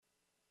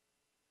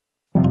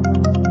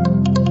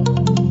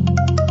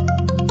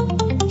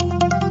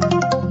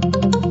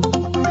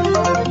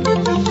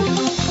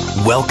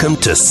Welcome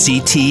to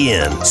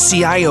CTN,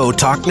 CIO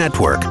Talk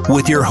Network,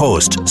 with your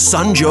host,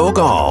 Sanjog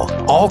Aul.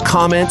 All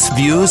comments,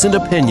 views, and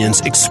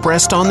opinions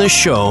expressed on this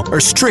show are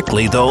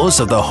strictly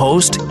those of the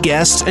host,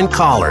 guests, and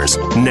callers.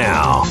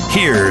 Now,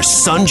 here's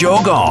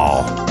Sanjog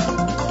Aul.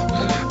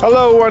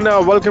 Hello, and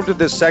welcome to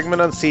this segment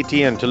on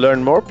CTN. To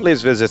learn more,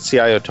 please visit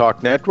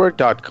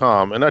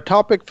ciotalknetwork.com. And our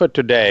topic for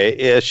today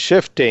is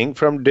shifting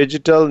from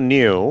digital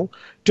new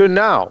to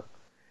now.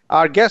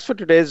 Our guest for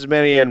today is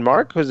Marianne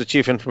Marck, who is the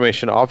Chief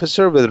Information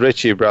Officer with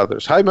Ritchie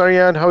Bros. Hi,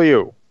 Marianne. How are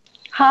you?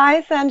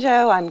 Hi,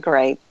 Sanjo. I'm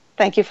great.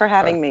 Thank you for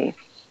having me.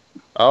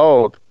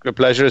 Oh, the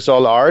pleasure is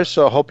all ours.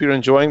 So I hope you're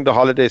enjoying the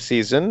holiday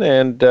season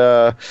and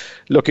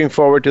looking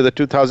forward to the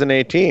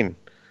 2018.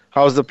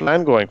 How's the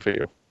plan going for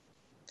you?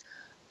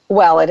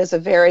 Well, it is a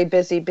very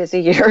busy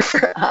year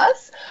for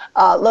us.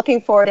 Looking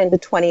forward into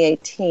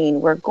 2018,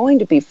 we're going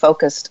to be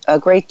focused a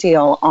great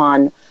deal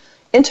on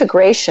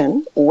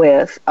integration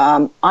with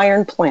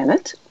Iron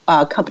Planet,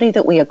 a company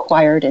that we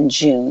acquired in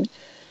June.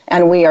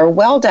 And we are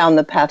well down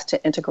the path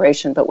to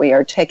integration, but we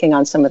are taking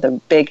on some of the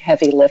big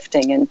heavy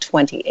lifting in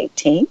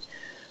 2018.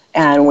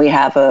 And we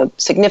have a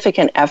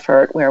significant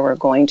effort where we're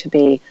going to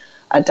be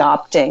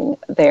adopting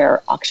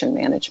their auction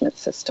management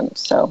system.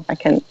 So I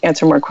can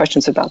answer more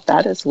questions about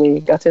that as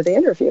we go through the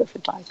interview, if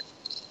you'd like.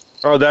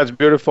 Oh, that's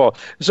beautiful.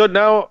 So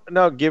now,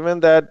 given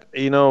that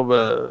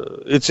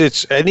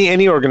it's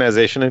any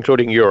organization,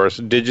 including yours,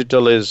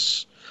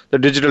 the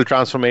digital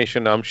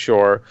transformation, I'm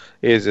sure,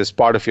 is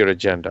part of your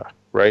agenda,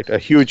 right? A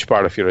huge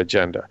part of your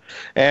agenda,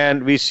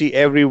 and we see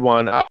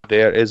everyone out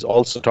there is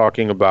also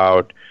talking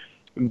about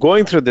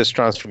going through this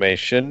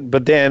transformation.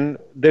 But then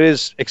there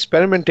is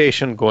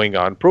experimentation going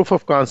on, proof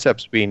of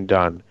concepts being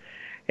done,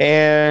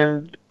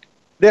 and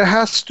there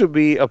has to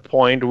be a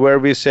point where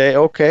we say,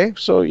 okay,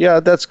 so yeah,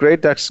 that's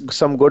great. That's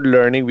some good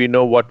learning. We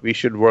know what we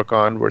should work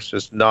on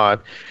versus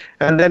not.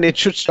 And then it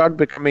should start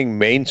becoming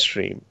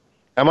mainstream.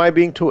 Am I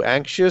being too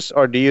anxious,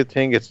 or do you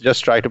think it's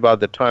just right about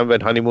the time when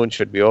honeymoon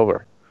should be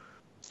over?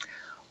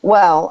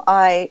 Well,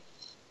 I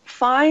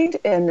find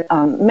in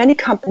many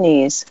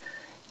companies,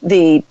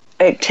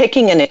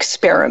 taking an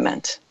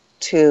experiment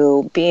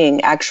to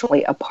being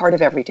actually a part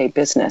of everyday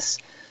business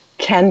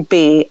can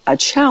be a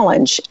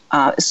challenge,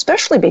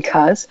 especially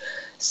because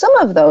some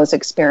of those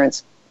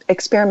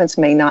experiments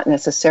may not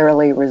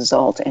necessarily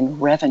result in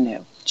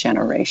revenue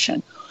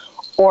generation,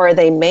 or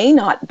they may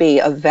not be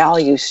a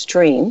value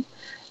stream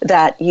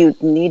that you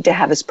need to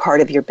have as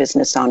part of your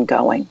business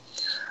ongoing.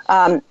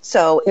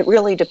 So it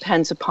really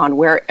depends upon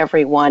where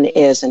everyone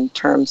is in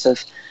terms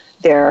of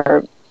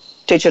their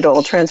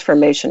digital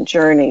transformation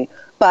journey.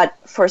 But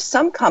for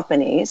some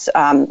companies,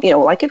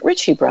 like at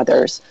Ritchie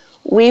Bros.,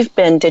 we've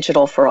been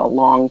digital for a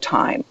long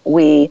time.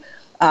 We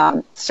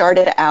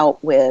started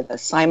out with a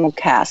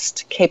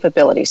simulcast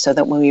capability so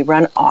that when we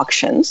run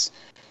auctions,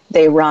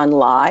 they run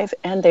live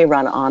and they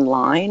run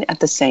online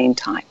at the same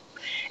time.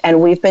 And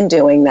we've been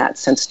doing that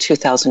since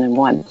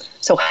 2001.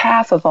 So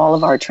half of all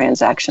of our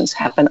transactions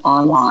happen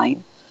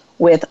online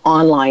with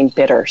online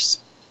bidders.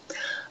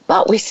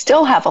 But we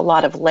still have a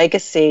lot of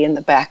legacy in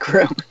the back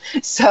room.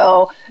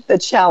 So the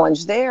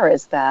challenge there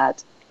is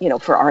that,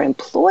 for our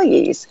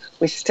employees,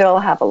 we still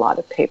have a lot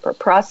of paper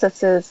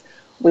processes.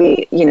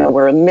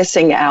 We're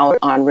missing out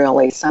on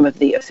really some of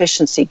the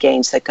efficiency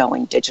gains that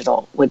going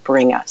digital would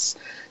bring us.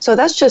 So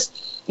that's just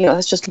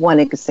one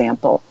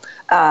example.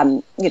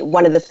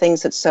 One of the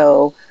things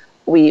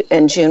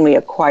in June we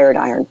acquired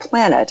Iron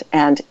Planet,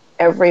 and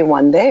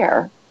everyone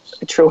there,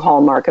 a true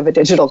hallmark of a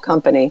digital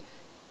company,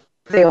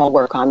 they all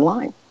work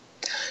online.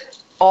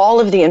 All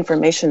of the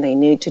information they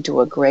need to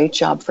do a great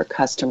job for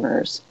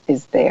customers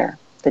is there.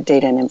 The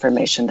data and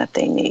information that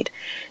they need.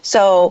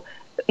 So,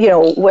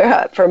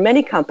 for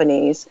many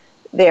companies,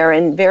 they're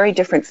in very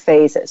different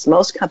phases.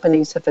 Most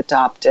companies have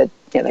adopted,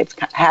 they've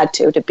had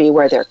to be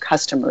where their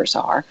customers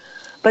are,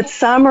 but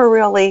some are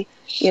really,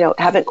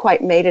 haven't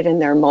quite made it in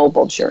their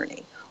mobile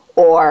journey,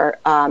 or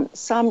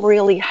some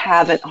really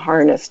haven't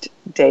harnessed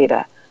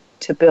data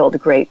to build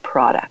great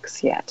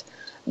products yet.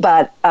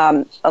 But,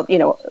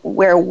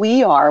 where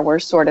we are, we're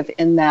sort of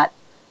in that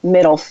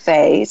middle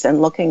phase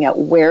and looking at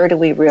where do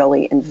we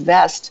really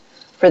invest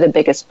for the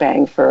biggest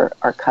bang for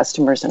our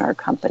customers and our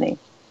company.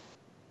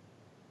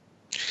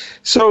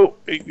 So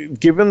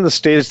given the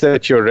stage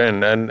that you're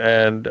in,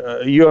 and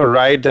you're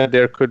right that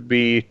there could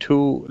be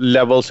two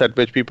levels at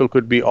which people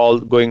could be all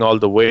going all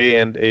the way,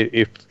 and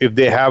if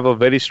they have a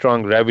very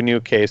strong revenue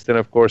case, then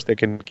of course they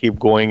can keep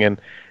going and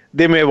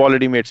they may have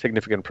already made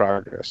significant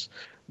progress.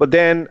 But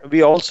then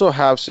we also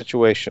have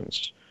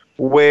situations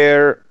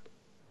where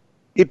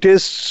it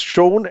is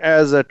shown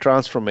as a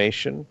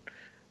transformation,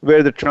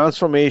 where the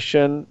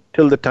transformation,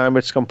 till the time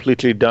it's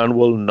completely done,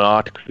 will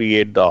not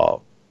create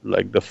the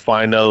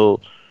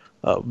final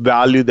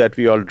value that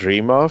we all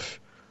dream of.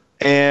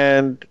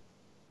 And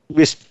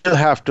we still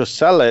have to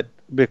sell it,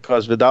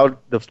 because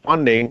without the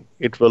funding,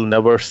 it will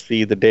never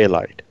see the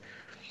daylight.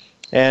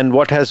 And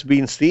what has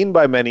been seen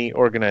by many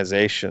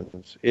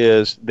organizations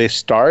is they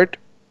start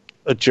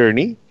a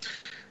journey.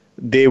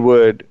 They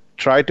would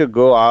try to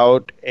go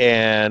out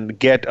and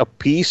get a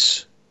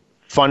piece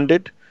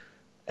funded.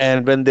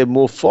 And when they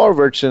move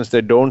forward, since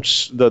they don't,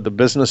 the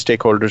business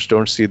stakeholders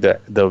don't see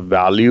the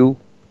value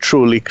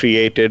truly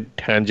created,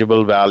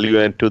 tangible value,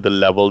 and to the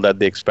level that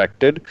they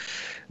expected,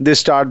 they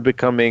start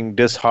becoming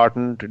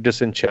disheartened,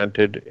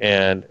 disenchanted,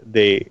 and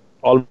they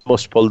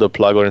almost pull the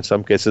plug, or in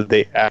some cases,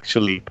 they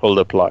actually pull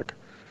the plug.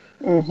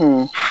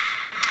 Mm-hmm.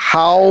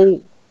 How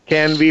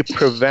can we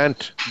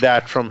prevent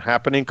that from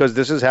happening? Because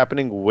this is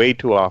happening way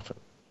too often.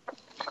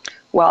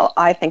 Well,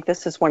 I think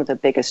this is one of the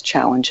biggest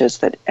challenges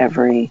that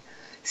every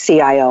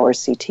CIO or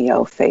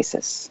CTO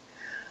faces,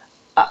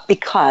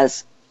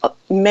 because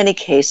in many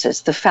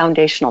cases, the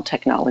foundational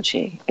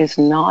technology is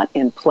not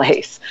in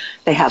place.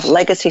 They have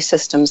legacy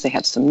systems, they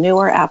have some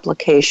newer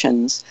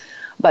applications,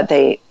 but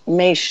they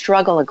may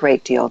struggle a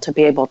great deal to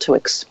be able to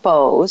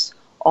expose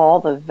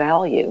all the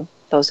value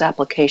those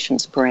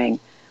applications bring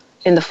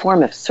in the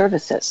form of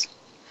services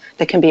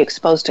that can be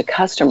exposed to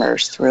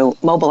customers through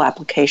mobile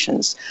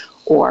applications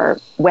or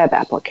web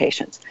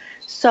applications.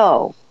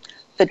 So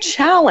the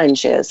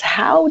challenge is,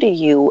 how do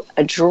you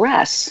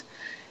address,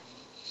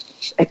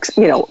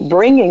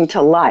 bringing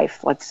to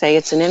life, let's say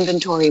it's an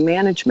inventory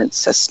management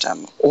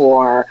system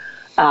or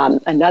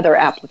another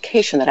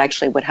application that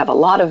actually would have a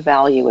lot of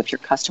value if your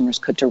customers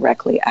could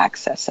directly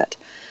access it.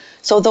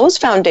 So those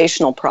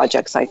foundational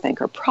projects, I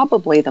think, are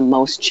probably the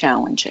most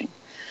challenging.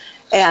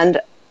 And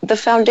the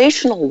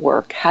foundational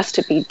work has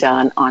to be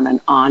done on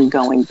an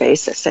ongoing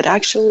basis. It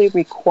actually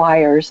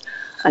requires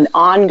an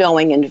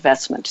ongoing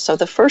investment. So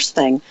the first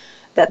thing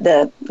that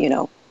the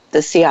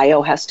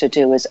CIO has to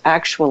do is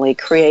actually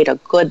create a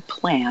good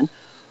plan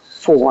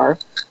for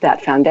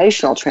that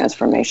foundational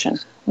transformation,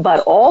 but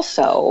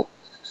also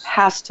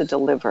has to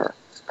deliver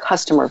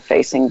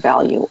customer-facing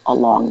value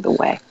along the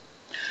way.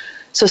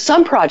 So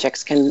some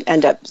projects can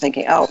end up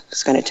thinking,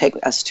 it's going to take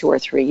us 2 or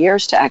 3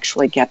 years to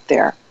actually get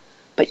there.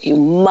 But you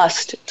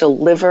must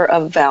deliver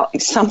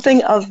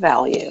something of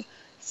value,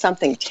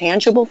 something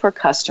tangible for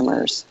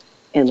customers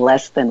in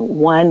less than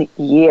 1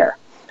 year.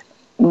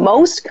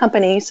 Most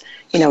companies,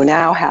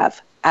 now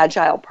have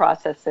agile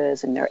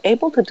processes, and they're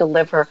able to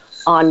deliver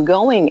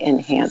ongoing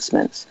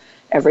enhancements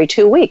every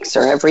 2 weeks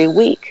or every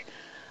week.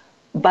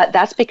 But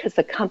that's because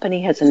the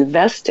company has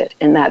invested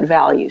in that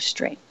value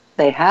stream.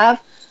 They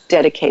have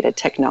dedicated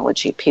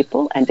technology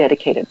people and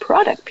dedicated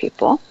product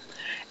people,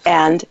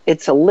 and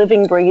it's a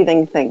living,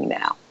 breathing thing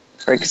now.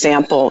 For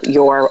example,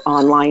 your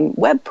online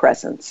web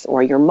presence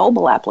or your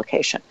mobile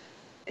application,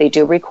 they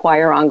do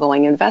require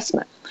ongoing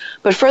investment.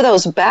 But for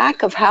those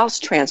back-of-house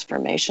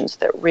transformations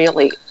that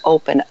really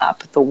open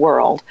up the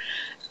world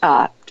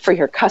for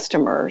your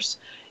customers,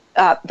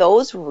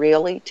 those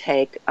really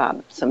take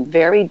some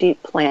very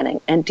deep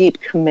planning and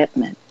deep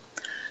commitment.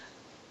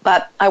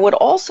 But I would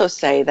also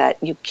say that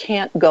you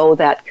can't go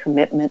that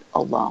commitment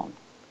alone.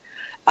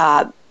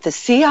 The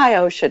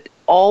CIO should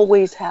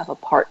always have a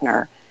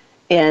partner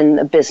in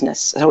the business.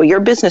 So your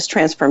business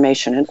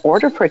transformation, in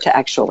order for it to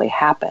actually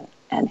happen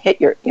and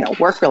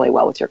work really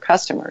well with your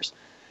customers,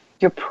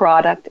 your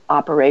product,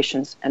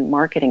 operations, and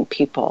marketing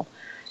people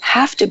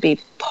have to be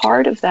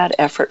part of that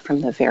effort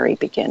from the very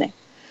beginning.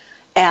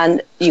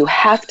 And you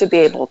have to be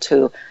able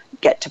to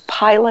get to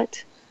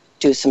pilot,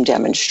 do some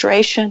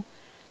demonstration,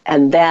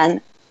 and then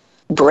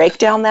break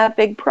down that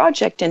big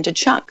project into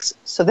chunks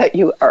so that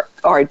you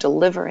are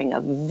delivering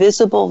a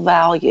visible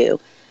value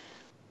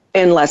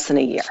in less than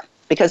a year.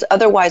 Because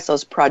otherwise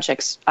those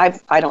projects,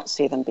 I don't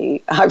see them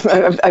be,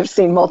 I've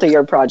seen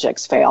multi-year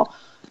projects fail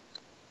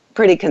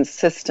pretty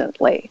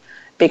consistently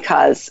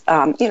because,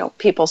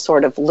 people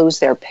sort of lose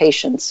their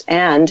patience,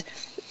 and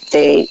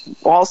they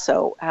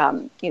also,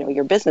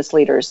 your business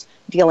leaders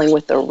dealing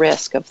with the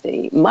risk of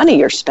the money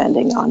you're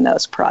spending on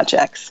those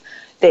projects,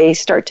 they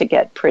start to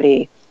get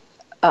pretty,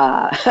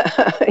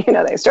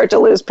 they start to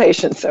lose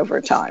patience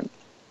over time.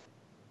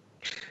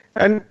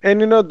 And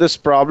this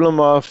problem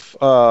of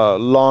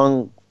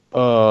long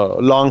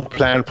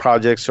planned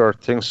projects or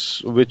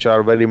things which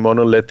are very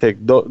monolithic,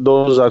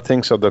 those are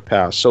things of the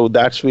past. So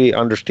that's we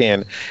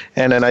understand.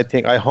 And then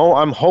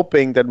I'm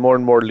hoping that more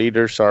and more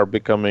leaders are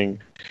becoming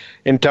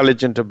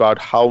intelligent about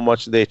how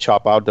much they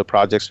chop out the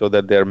projects so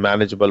that they're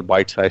manageable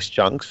bite-sized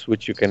chunks,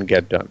 which you can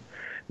get done.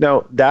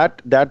 Now,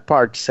 that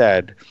part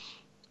said,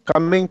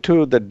 coming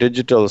to the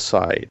digital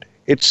side,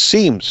 it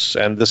seems,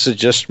 and this is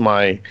just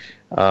my,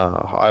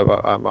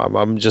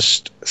 I'm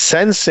just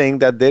sensing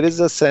that there is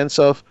a sense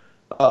of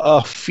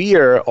a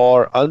fear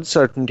or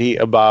uncertainty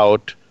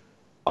about,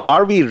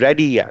 are we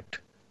ready yet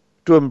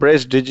to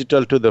embrace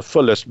digital to the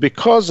fullest,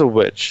 because of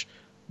which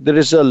there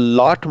is a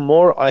lot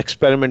more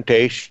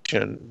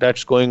experimentation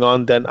that's going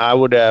on than I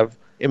would have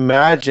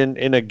imagined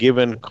in a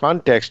given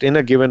context, in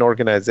a given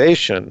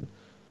organization,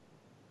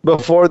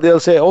 before they'll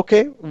say,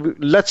 okay,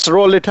 let's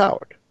roll it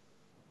out.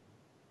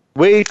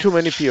 Way too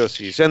many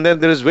POCs. And then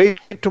there is way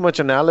too much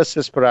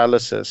analysis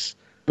paralysis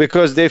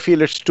because they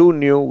feel it's too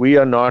new. We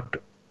are not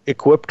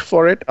equipped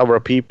for it. Our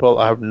people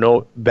have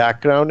no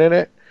background in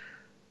it.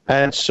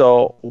 And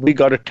so we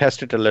got to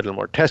test it a little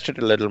more.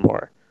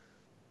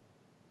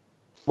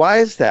 Why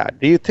is that?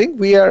 Do you think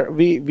we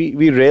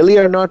really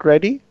are not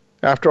ready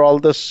after all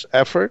this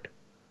effort?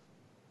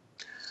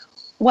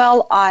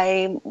 Well,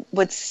 I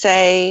would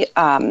say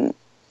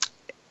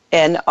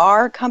in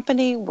our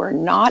company, we're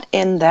not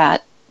in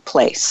that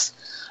place,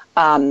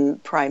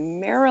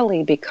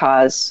 primarily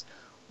because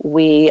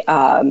we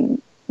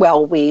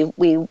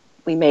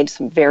made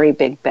some very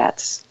big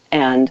bets,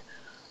 and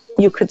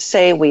you could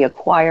say we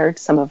acquired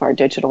some of our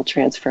digital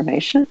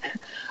transformation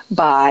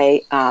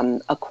by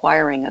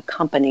acquiring a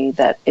company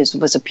that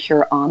was a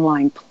pure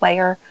online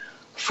player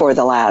for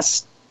the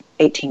last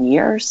 18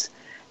 years.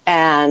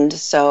 And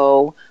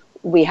so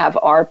we have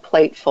our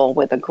plate full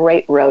with a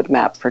great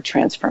roadmap for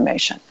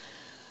transformation.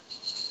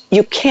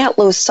 You can't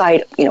lose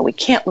sight, we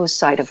can't lose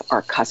sight of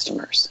our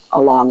customers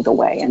along the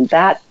way. And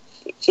that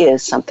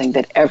is something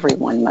that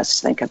everyone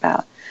must think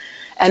about.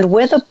 And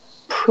with a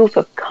proof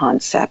of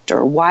concept,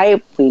 or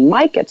why we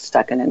might get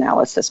stuck in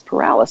analysis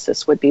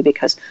paralysis, would be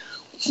because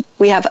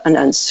we have an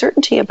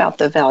uncertainty about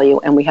the value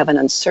and we have an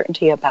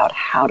uncertainty about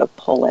how to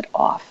pull it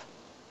off.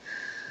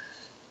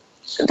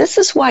 This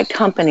is why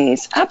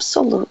companies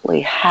absolutely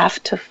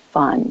have to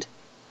fund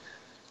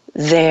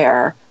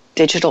their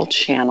digital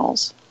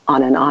channels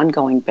on an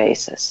ongoing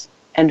basis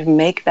and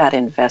make that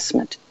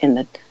investment in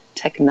the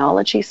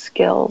technology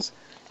skills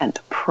and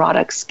the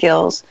product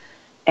skills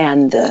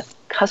and the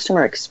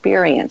customer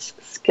experience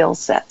skill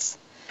sets.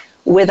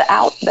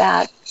 Without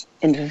that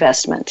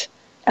investment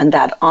and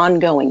that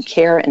ongoing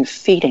care and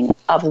feeding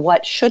of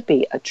what should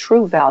be a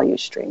true value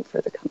stream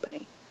for the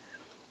company,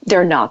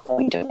 they're not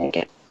going to make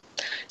it.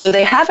 So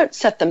they haven't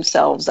set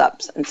themselves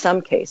up in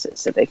some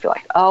cases if they feel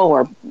like,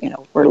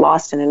 we're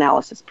lost in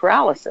analysis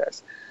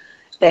paralysis.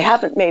 They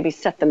haven't maybe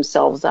set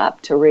themselves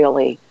up to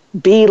really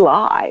be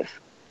live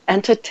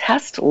and to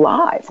test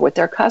live with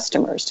their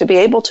customers, to be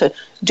able to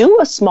do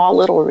a small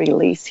little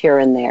release here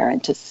and there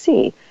and to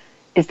see,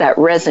 is that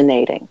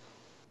resonating?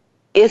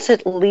 Is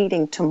it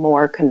leading to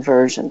more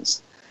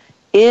conversions?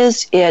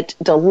 Is it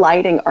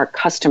delighting our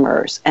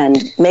customers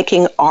and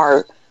making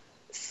our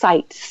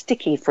site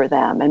sticky for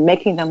them and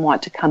making them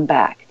want to come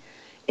back?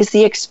 Is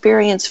the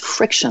experience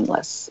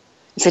frictionless?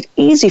 Is it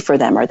easy for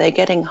them? Are they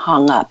getting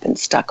hung up and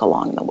stuck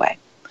along the way?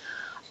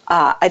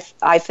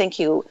 I think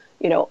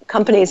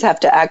companies have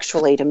to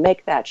actually, to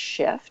make that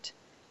shift,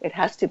 it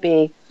has to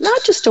be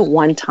not just a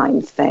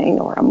one-time thing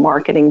or a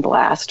marketing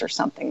blast or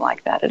something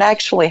like that. It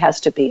actually has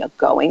to be a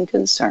going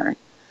concern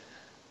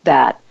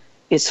that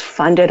is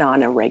funded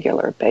on a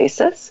regular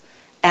basis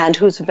and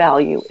whose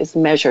value is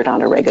measured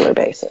on a regular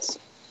basis.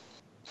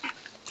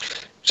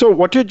 So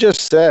what you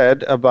just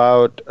said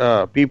about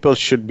people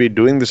should be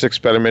doing this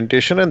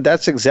experimentation, and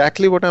that's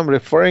exactly what I'm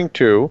referring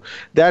to,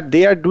 that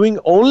they are doing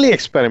only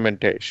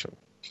experimentation.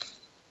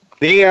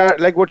 They are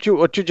like what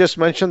you just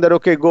mentioned, that,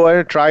 okay, go ahead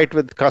and try it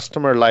with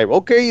customer live.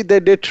 Okay, they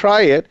did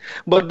try it,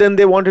 but then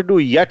they want to do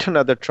yet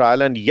another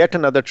trial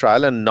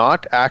and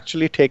not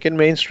actually take it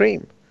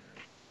mainstream.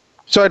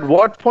 So at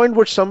what point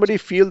would somebody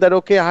feel that,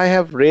 okay, I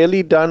have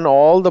really done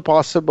all the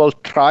possible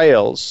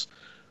trials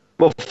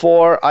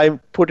before I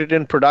put it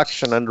in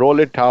production and roll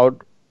it out,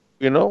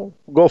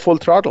 go full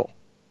throttle?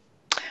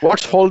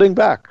 What's holding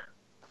back?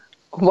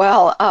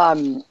 Well,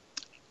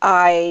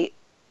 I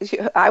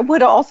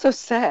would also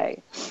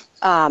say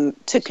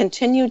to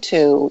continue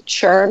to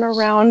churn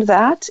around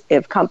that.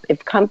 If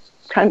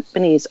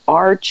companies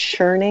are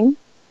churning,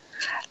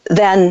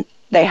 then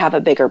they have a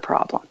bigger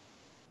problem.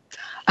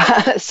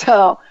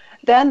 So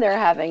then they're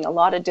having a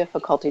lot of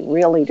difficulty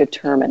really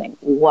determining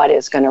what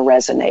is going to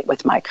resonate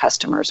with my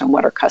customers and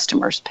what are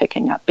customers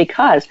picking up.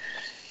 Because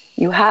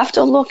you have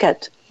to look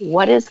at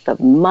what is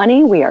the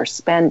money we are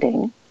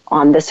spending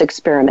on this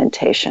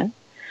experimentation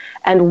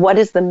and what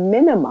is the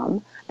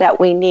minimum that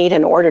we need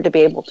in order to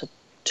be able to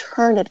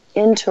turn it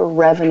into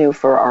revenue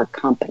for our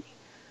company.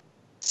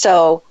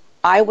 So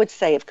I would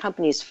say if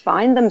companies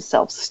find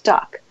themselves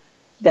stuck,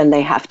 then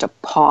they have to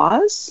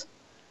pause.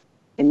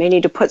 They may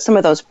need to put some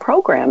of those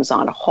programs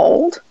on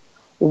hold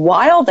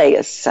while they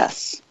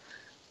assess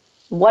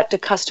what do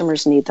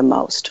customers need the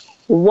most,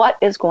 what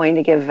is going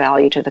to give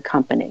value to the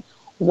company,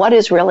 what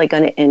is really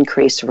going to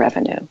increase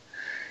revenue.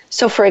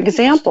 So, for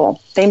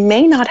example, they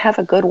may not have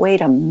a good way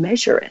to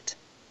measure it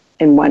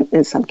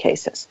in some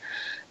cases.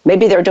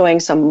 Maybe they're doing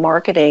some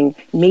marketing,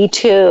 me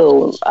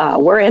too,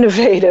 we're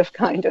innovative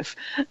kind of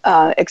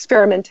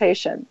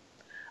experimentation.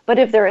 But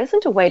if there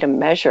isn't a way to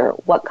measure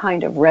what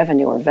kind of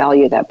revenue or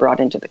value that brought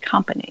into the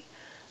company,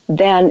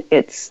 then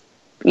it's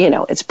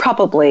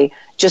probably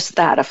just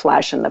that, a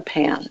flash in the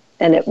pan.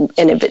 And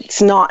if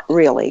it's not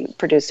really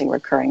producing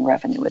recurring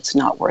revenue, it's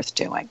not worth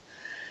doing.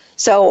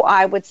 So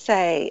I would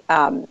say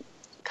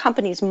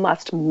companies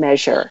must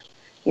measure,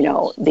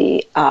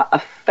 the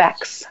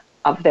effects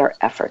of their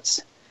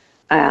efforts.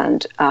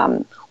 And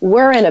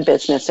we're in a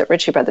business at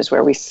Ritchie Bros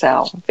where we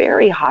sell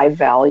very high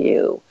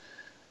value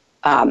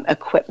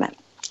equipment.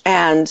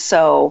 And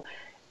so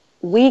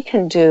we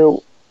can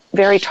do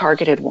very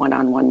targeted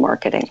one-on-one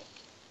marketing,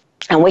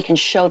 and we can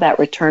show that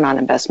return on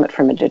investment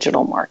from a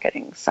digital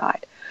marketing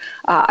side.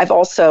 I've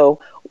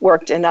also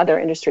worked in other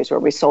industries where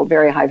we sold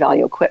very high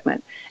value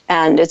equipment.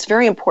 And it's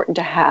very important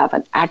to have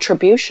an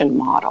attribution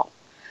model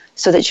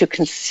so that you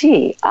can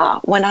see,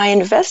 when I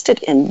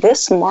invested in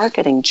this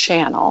marketing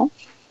channel,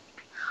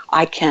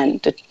 I can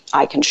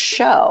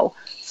show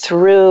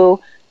through,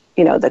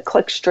 the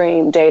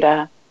clickstream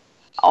data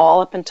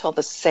all up until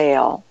the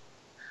sale,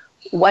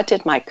 what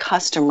did my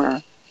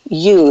customer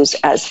use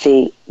as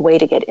the way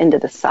to get into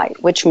the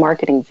site, which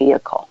marketing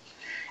vehicle.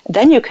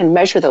 Then you can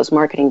measure those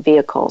marketing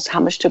vehicles, how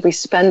much did we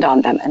spend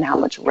on them and how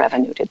much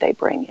revenue did they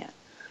bring in.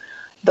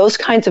 Those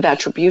kinds of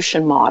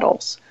attribution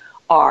models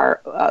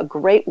are a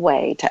great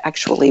way to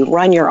actually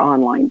run your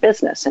online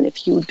business. And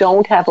if you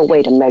don't have a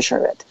way to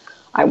measure it,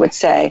 I would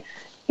say,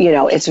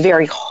 it's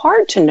very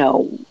hard to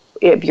know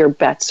if your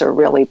bets are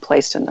really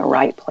placed in the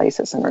right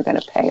places and are going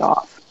to pay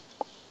off.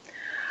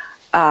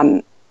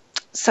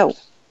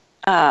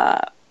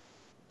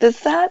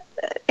 Does that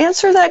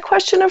answer that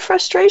question of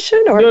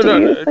frustration, or do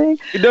you think?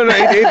 No,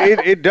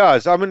 it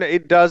does. I mean,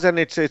 it does, and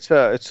it's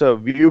a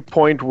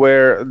viewpoint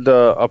where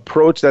the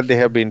approach that they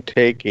have been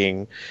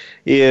taking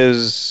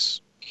is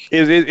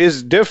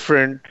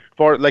different.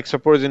 For, like,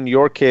 suppose in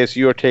your case,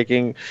 you're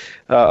taking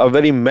a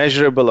very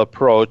measurable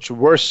approach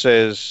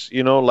versus,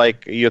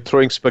 like you're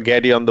throwing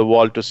spaghetti on the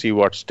wall to see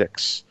what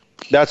sticks.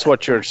 That's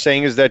what you're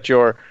saying, is that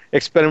your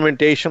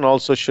experimentation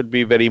also should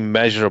be very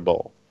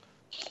measurable.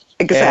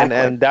 Exactly.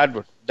 And that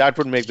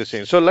would make the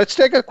same. So let's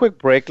take a quick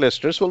break,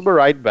 listeners. We'll be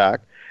right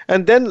back.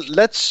 And then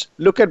let's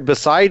look at,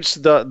 besides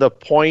the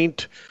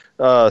point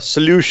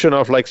solution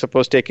of, like,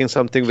 suppose taking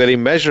something very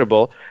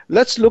measurable,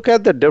 let's look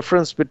at the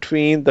difference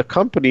between the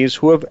companies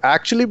who have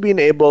actually been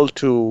able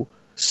to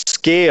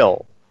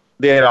scale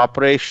their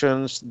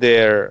operations,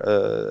 their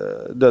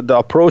the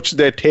approach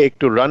they take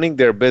to running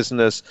their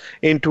business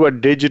into a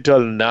digital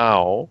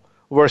now,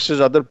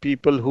 versus other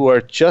people who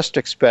are just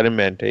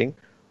experimenting.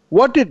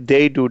 What did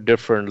they do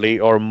differently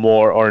or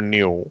more or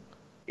new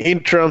in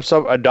terms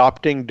of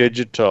adopting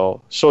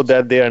digital so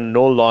that they are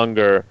no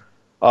longer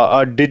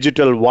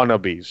digital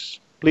wannabes?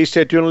 Please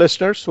stay tuned,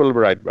 listeners. We'll be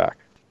right back.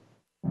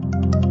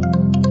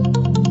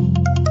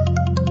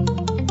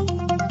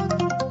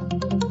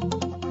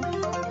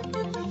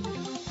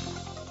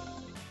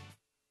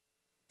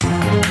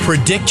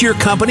 Predict your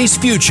company's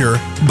future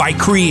by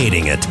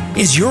creating it.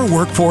 Is your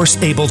workforce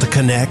able to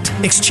connect,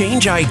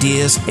 exchange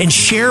ideas, and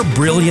share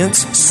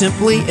brilliance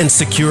simply and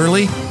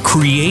securely?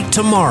 Create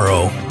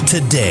tomorrow,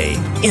 today.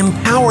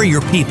 Empower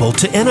your people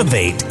to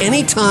innovate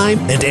anytime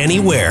and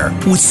anywhere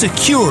with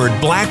secured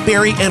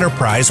BlackBerry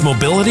Enterprise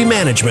mobility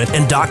management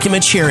and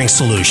document sharing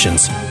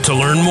solutions. To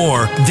learn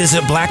more,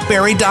 visit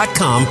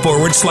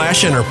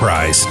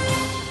blackberry.com/enterprise.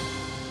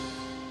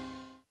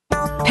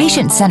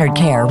 Patient-centered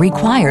care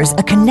requires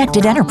a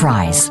connected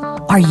enterprise.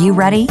 Are you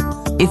ready?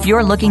 If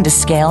you're looking to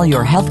scale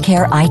your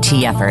healthcare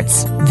IT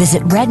efforts,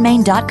 visit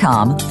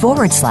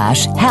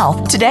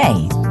redmain.com/health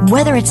today.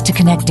 Whether it's to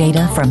connect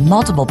data from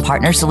multiple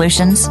partner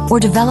solutions or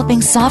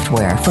developing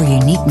software for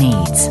unique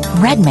needs,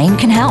 Redmain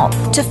can help.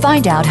 To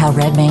find out how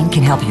Redmain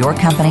can help your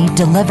company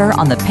deliver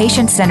on the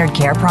patient-centered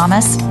care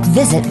promise,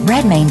 visit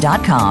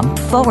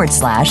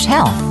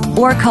redmain.com/health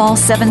or call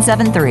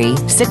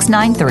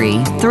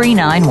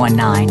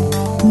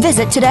 773-693-3919.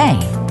 Visit today.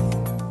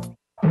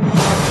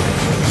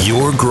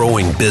 Your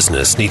growing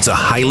business needs a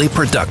highly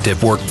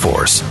productive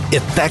workforce,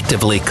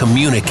 effectively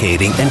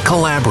communicating and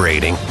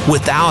collaborating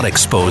without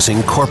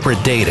exposing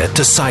corporate data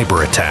to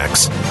cyber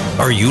attacks.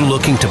 Are you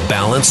looking to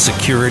balance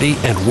security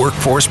and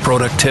workforce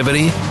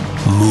productivity?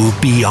 Move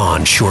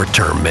beyond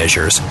short-term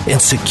measures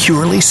and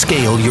securely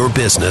scale your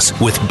business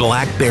with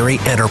BlackBerry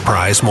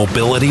Enterprise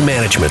Mobility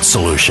Management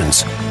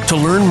Solutions. To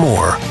learn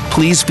more,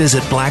 please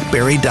visit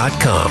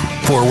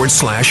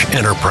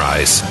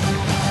blackberry.com/enterprise.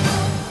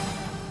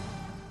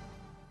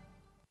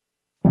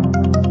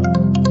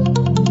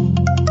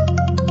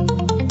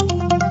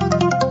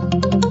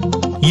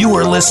 You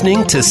are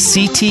listening to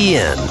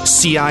CTN,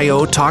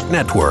 CIO Talk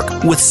Network,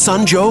 with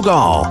Sanjog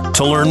Aul.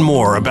 To learn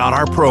more about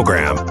our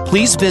program,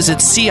 please visit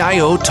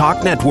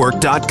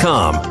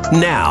CIOTalkNetwork.com.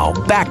 Now,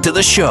 back to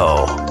the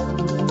show.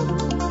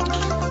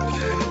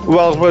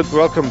 Well,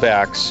 welcome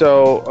back.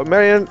 So,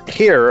 Marianne,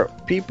 here,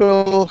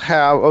 people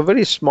have a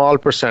very small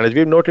percentage.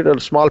 We've noted a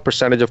small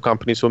percentage of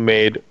companies who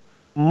made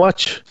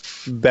much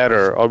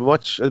better, or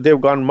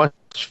they've gone much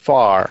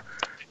far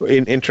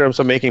in terms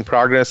of making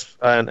progress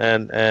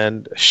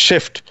and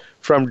shift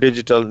from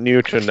digital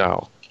new to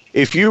now.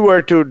 If you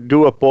were to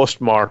do a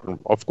postmortem,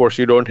 of course,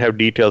 you don't have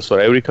details for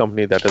every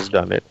company that has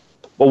done it,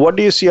 but what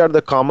do you see are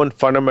the common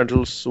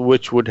fundamentals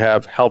which would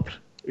have helped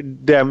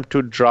them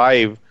to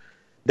drive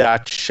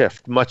that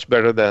shift much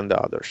better than the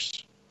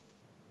others?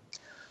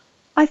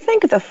 I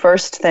think the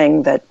first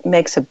thing that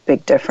makes a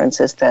big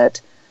difference is that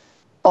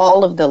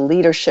all of the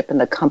leadership in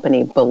the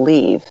company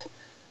believe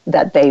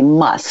that they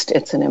must,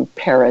 it's an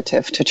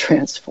imperative to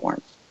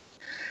transform,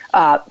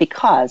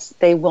 because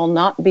they will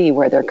not be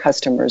where their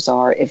customers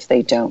are if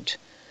they don't.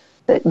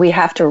 That we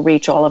have to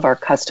reach all of our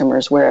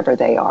customers wherever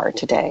they are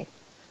today.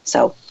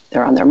 So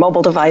they're on their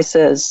mobile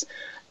devices,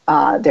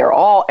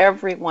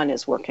 Everyone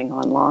is working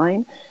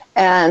online,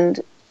 and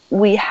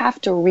we have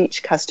to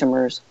reach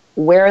customers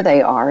where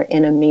they are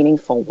in a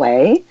meaningful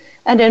way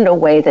and in a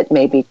way that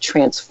maybe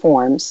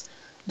transforms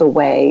the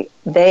way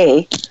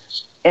they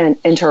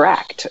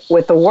interact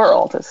with the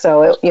world.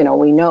 So,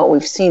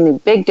 we've seen the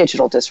big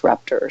digital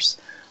disruptors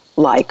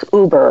like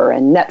Uber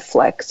and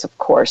Netflix, of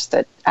course,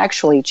 that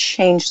actually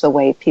change the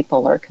way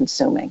people are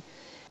consuming.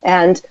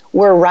 And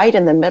we're right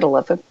in the middle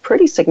of a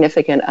pretty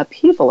significant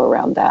upheaval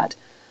around that.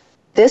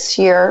 This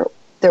year,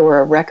 there were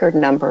a record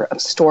number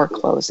of store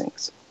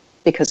closings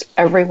because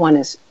everyone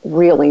has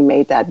really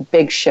made that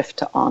big shift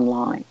to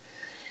online.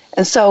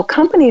 And so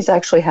companies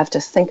actually have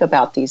to think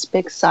about these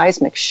big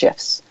seismic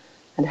shifts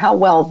and how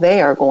well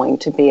they are going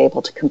to be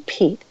able to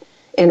compete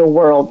in a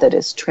world that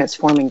is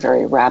transforming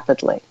very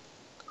rapidly.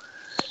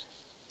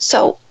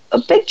 So a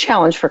big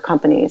challenge for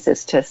companies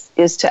is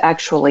to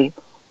actually,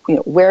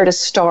 where to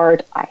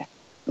start.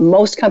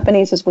 Most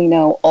companies, as we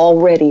know,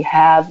 already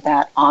have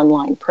that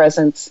online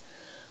presence,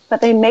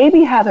 but they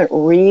maybe haven't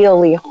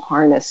really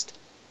harnessed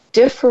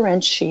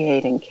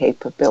differentiating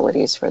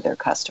capabilities for their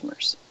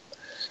customers.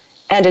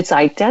 And it's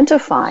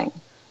identifying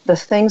the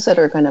things that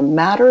are going to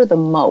matter the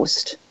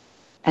most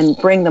and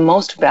bring the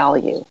most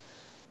value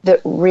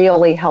that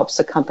really helps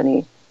a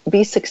company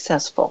be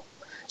successful.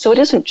 So it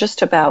isn't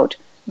just about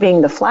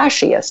being the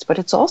flashiest, but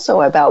it's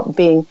also about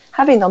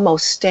having the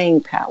most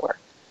staying power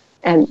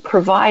and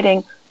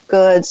providing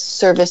goods,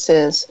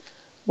 services,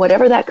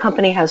 whatever that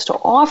company has to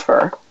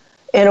offer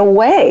in a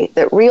way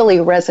that really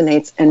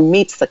resonates and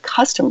meets the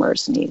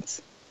customer's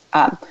needs.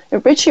 At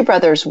Ritchie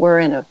Bros, we're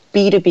in a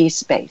B2B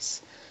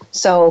space.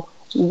 So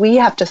we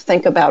have to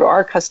think about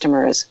our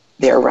customers.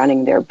 They're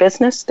running their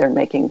business. They're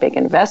making big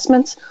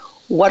investments.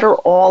 What are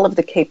all of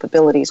the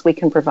capabilities we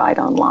can provide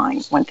online?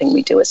 One thing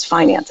we do is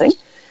financing.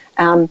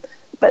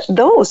 But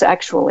those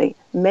actually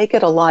make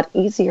it a lot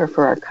easier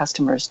for our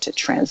customers to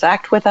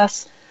transact with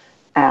us.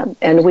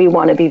 And we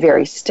want to be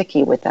very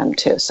sticky with them,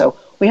 too. So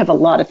we have a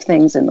lot of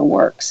things in the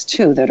works,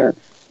 too, that are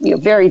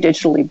very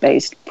digitally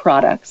based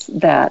products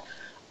that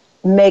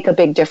make a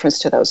big difference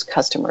to those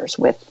customers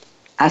with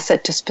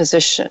asset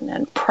disposition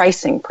and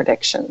pricing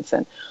predictions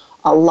and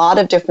a lot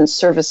of different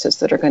services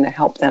that are going to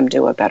help them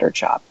do a better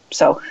job.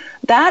 So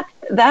that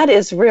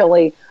is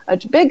really a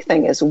big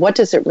thing, is what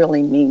does it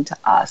really mean to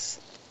us?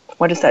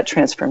 What does that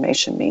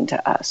transformation mean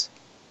to us?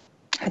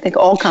 I think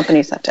all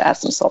companies have to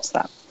ask themselves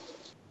that.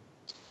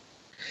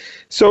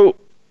 So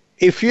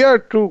if you are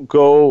to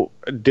go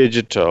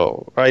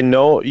digital, I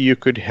know you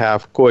could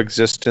have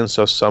coexistence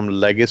of some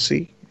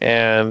legacy,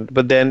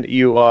 but then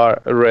you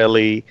are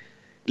really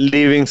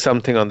leaving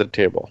something on the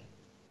table.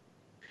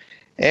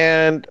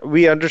 And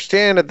we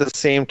understand at the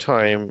same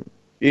time,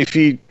 if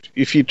you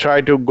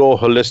try to go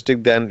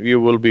holistic, then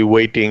you will be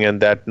waiting, and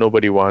that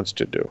nobody wants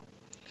to do.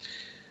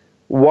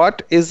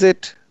 What is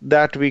it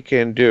that we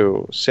can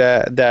do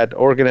so that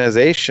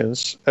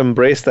organizations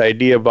embrace the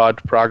idea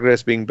about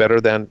progress being better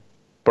than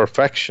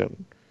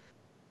perfection,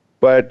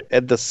 but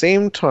at the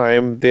same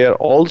time, they're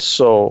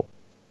also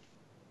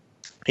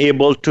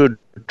able to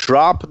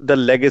drop the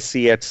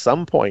legacy at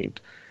some point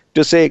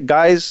to say,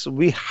 guys,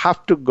 we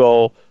have to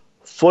go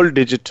full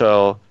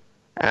digital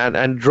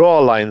and draw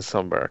a line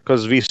somewhere,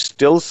 because we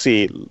still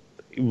see,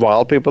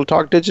 while people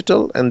talk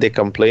digital and they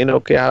complain,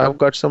 okay, I've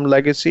got some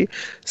legacy,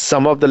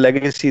 some of the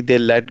legacy they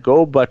let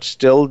go, but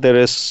still there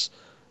is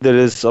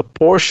a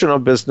portion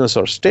of business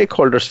or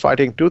stakeholders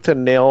fighting tooth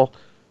and nail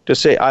to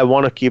say, I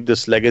want to keep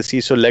this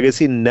legacy. So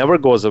legacy never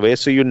goes away.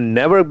 So you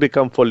never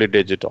become fully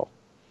digital.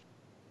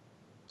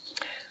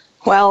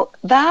 Well,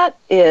 that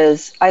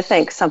is, I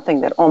think, something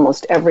that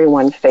almost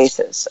everyone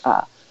faces.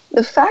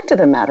 The fact of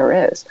the matter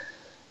is,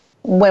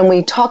 when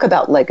we talk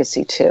about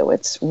legacy too,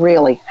 it's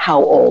really,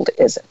 how old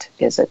is it?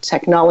 Is it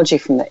technology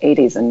from the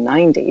 80s and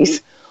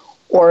 90s,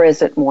 or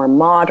is it more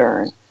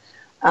modern?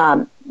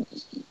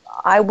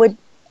 I would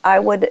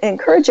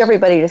encourage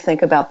everybody to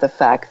think about the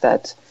fact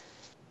that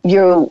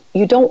you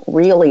don't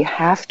really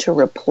have to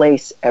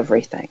replace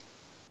everything,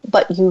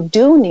 but you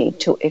do need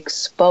to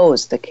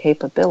expose the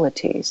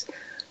capabilities.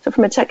 So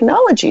from a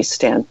technology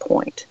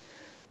standpoint,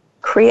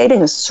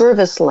 creating a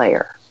service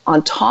layer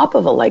on top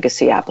of a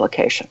legacy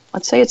application,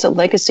 let's say it's a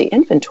legacy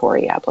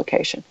inventory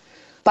application,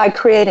 by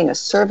creating a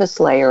service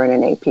layer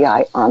and an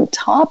API on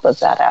top of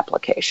that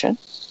application,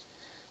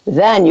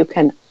 then you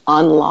can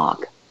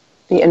unlock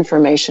the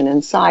information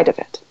inside of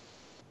it.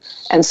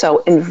 And so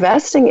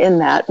investing in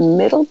that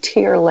middle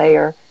tier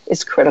layer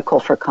is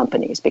critical for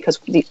companies, because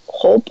the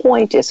whole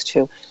point is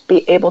to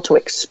be able to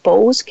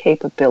expose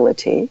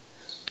capability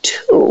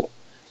to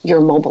your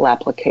mobile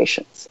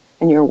applications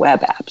and your web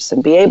apps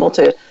and be able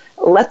to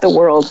let the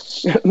world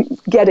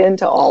get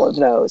into all of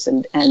those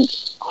and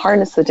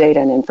harness the data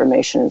and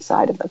information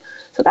inside of them.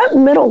 So that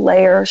middle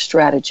layer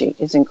strategy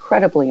is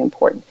incredibly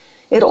important.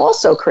 It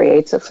also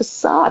creates a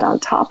facade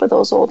on top of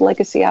those old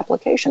legacy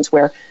applications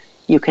where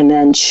you can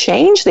then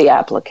change the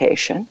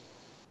application,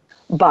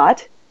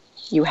 but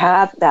you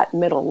have that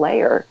middle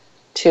layer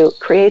to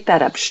create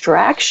that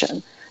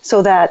abstraction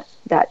so that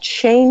that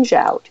change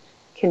out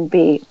can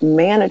be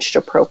managed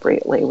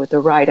appropriately with the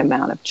right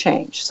amount of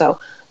change. So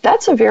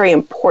that's a very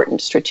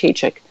important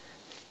strategic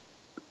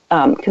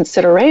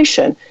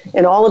consideration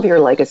in all of your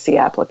legacy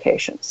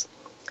applications.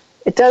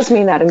 It does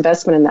mean that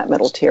investment in that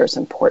middle tier is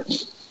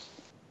important.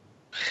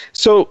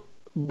 So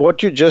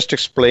what you just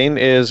explained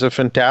is a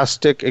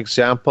fantastic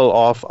example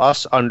of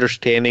us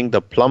understanding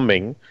the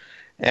plumbing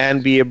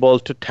and be able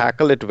to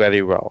tackle it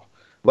very well.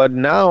 But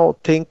now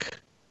think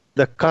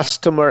the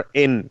customer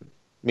in,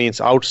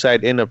 means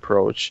outside in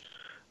approach.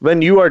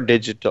 When you are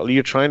digital,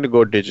 you're trying to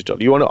go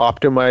digital. You want to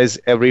optimize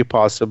every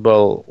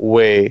possible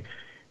way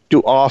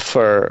to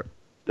offer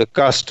the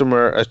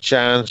customer a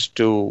chance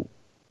to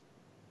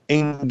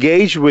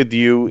engage with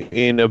you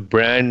in a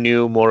brand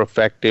new, more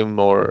effective,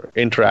 more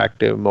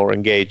interactive, more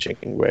engaging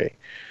way.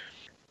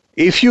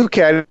 If you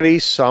carry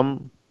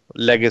some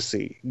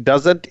legacy,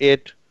 doesn't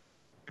it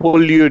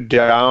pull you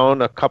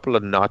down a couple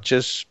of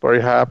notches,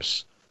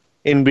 perhaps,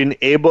 in being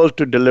able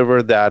to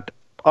deliver that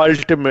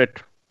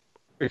ultimate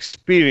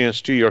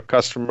experience to your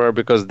customer,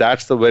 because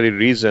that's the very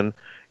reason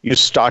you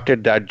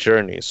started that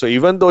journey? So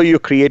even though you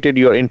created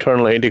your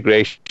internal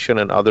integration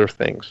and other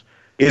things,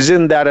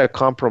 isn't that a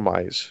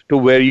compromise to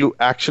where you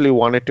actually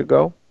want it to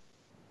go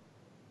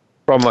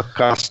from a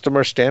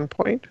customer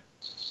standpoint?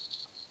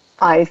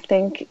 I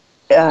think,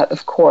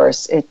 of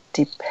course, it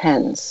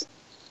depends.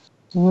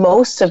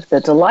 Most of the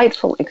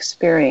delightful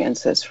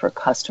experiences for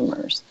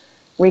customers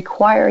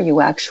require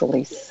you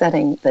actually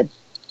setting the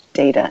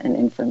data and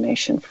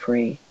information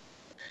free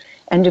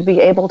and to be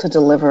able to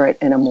deliver it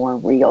in a more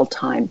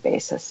real-time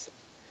basis.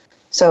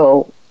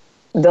 So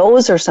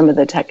those are some of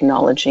the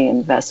technology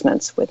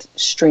investments with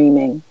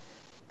streaming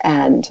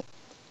and,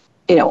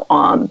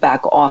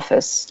 back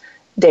office,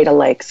 data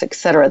lakes, et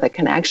cetera, that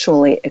can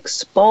actually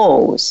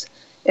expose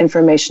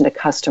information to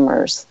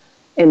customers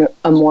in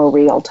a more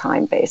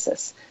real-time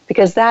basis,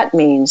 because that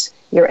means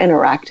you're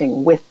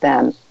interacting with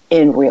them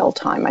in real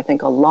time. I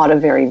think a lot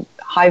of very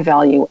high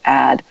value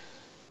add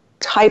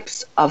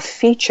types of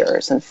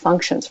features and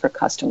functions for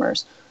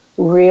customers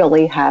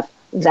really have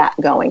that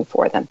going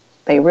for them.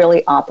 They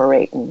really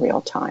operate in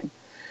real time.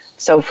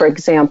 So for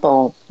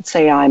example,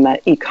 say I'm an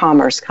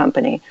e-commerce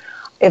company.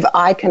 If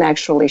I can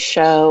actually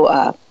show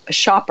a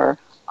shopper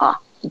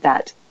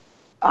that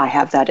I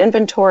have that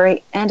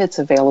inventory and it's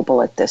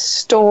available at this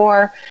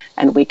store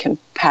and we can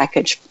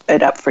package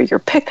it up for your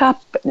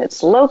pickup and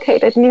it's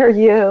located near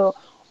you,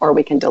 or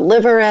we can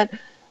deliver it.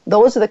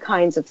 Those are the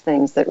kinds of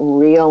things that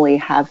really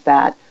have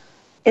that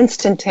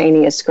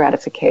instantaneous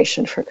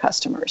gratification for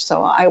customers.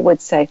 So I would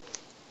say,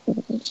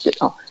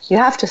 you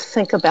have to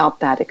think about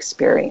that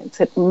experience.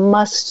 It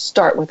must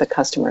start with the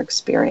customer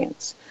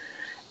experience.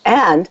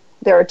 And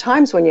there are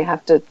times when you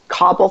have to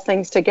cobble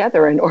things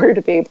together in order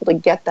to be able to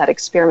get that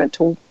experiment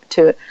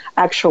to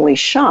actually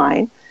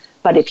shine.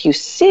 But if you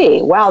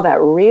see, wow, that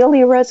really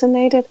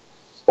resonated,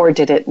 or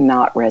did it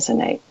not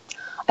resonate?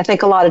 I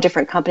think a lot of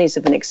different companies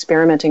have been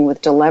experimenting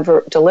with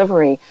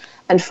delivery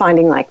and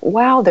finding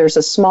wow, there's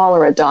a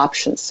smaller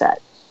adoption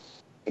set.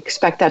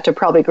 Expect that to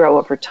probably grow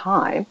over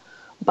time,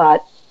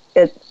 but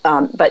I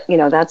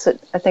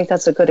think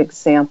that's a good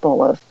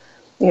example of,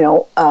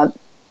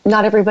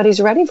 not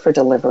everybody's ready for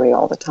delivery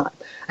all the time.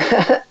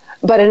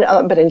 But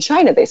in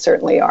China, they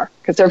certainly are,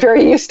 because they're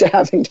very used to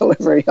having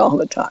delivery all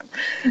the time.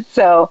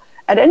 So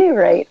at any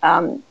rate,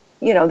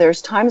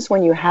 there's times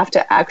when you have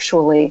to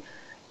actually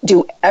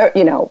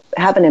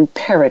have an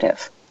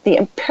imperative. The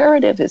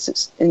imperative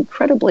is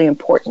incredibly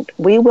important.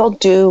 We will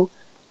do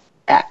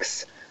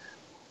X.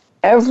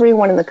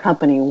 Everyone in the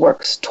company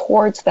works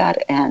towards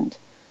that end.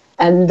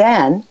 And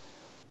then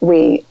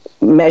we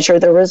measure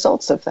the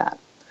results of that.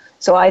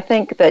 So I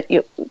think that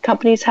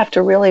companies have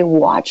to really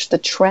watch the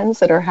trends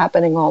that are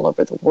happening all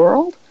over the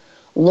world,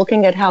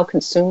 looking at how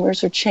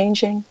consumers are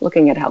changing,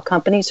 looking at how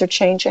companies are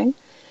changing,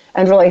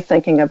 and really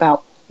thinking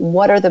about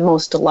what are the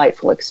most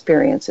delightful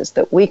experiences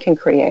that we can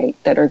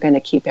create that are going to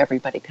keep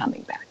everybody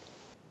coming back.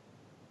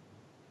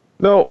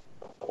 No,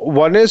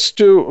 one is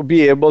to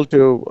be able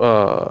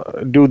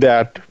to do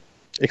that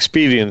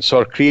experience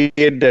or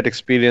create that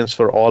experience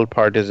for all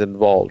parties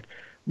involved.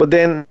 But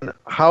then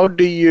how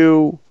do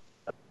you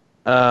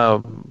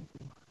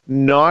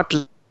not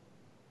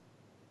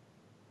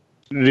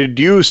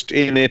reduced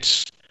in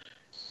its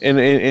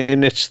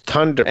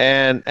thunder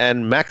and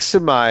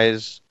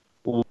maximize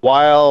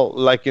while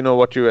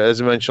what you as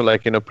you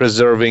mentioned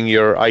preserving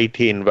your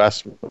IT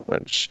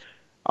investments?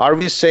 Are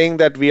we saying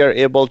that we are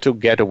able to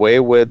get away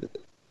with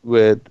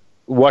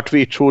what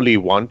we truly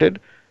wanted?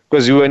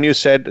 Because when you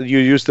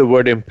used the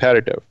word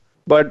imperative,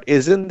 but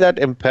isn't that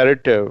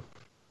imperative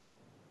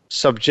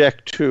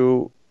subject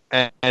to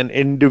an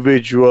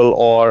individual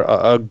or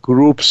a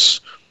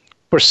group's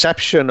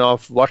perception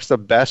of what's the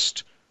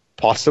best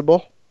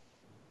possible?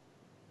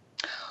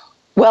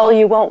 Well,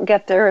 you won't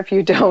get there if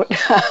you don't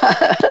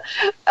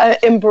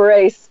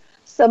embrace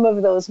some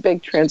of those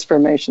big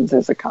transformations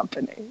as a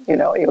company.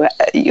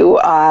 You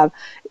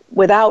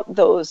without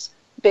those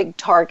big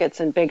targets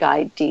and big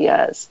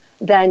ideas,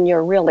 then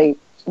you're really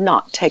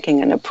not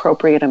taking an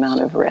appropriate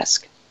amount of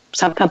risk.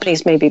 Some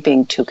companies may be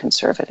being too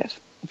conservative.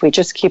 If we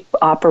just keep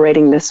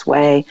operating this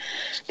way,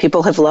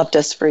 people have loved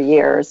us for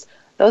years,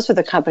 those are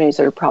the companies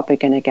that are probably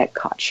going to get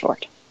caught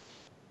short.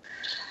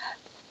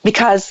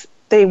 Because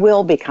they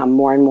will become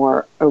more and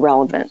more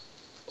irrelevant.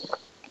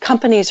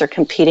 Companies are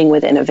competing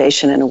with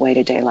innovation in a way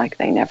today like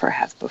they never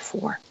have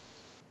before.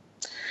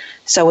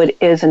 So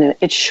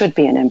it should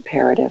be an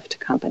imperative to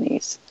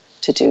companies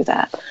to do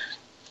that.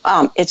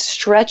 It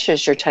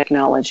stretches your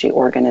technology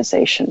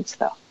organizations,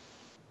 though,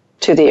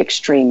 to the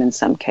extreme in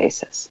some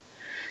cases.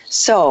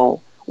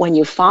 So when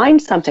you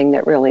find something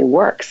that really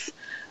works,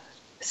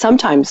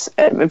 sometimes,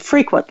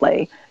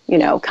 frequently,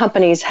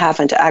 companies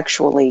haven't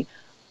actually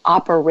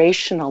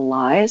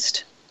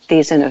operationalized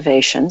these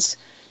innovations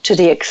to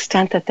the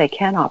extent that they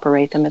can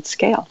operate them at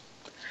scale.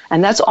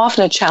 And that's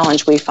often a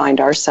challenge we find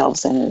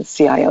ourselves in as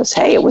CIOs.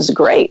 Hey, it was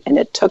great and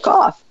it took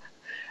off.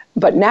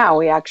 But now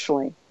we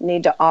actually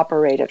need to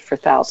operate it for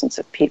thousands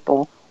of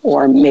people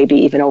or maybe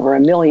even over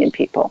 1 million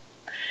people.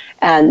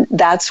 And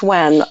that's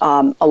when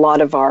a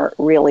lot of our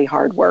really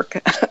hard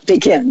work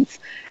begins,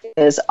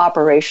 is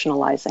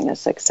operationalizing a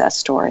success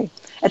story.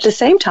 At the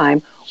same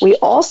time, we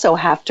also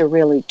have to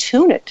really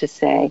tune it to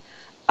say,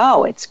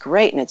 oh, it's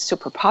great and it's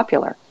super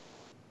popular.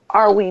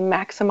 Are we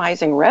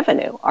maximizing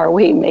revenue? Are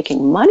we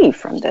making money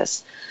from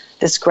this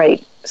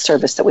great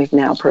service that we've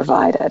now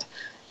provided?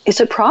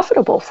 Is it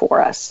profitable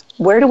for us?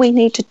 Where do we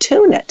need to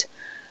tune it?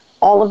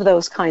 All of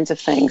those kinds of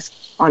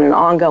things on an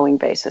ongoing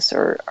basis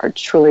are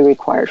truly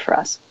required for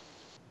us.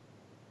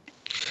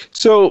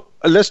 So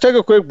let's take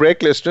a quick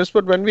break, listeners.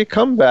 But when we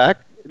come back,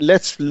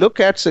 let's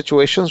look at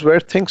situations where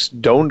things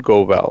don't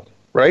go well,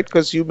 right?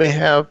 Because you may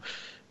have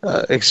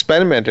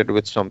experimented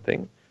with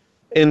something.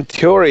 In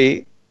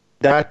theory,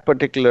 that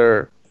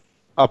particular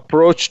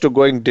approach to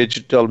going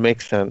digital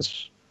makes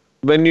sense.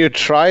 When you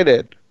tried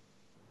it,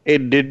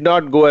 it did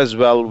not go as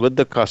well with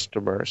the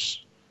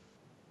customers.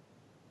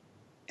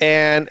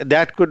 And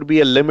that could be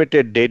a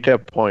limited data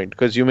point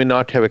because you may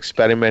not have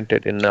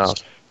experimented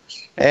enough.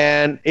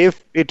 And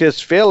if it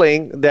is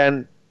failing,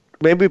 then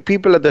maybe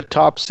people at the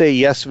top say,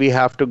 yes, we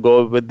have to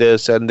go with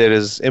this, and there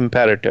is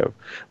imperative.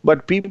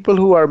 But people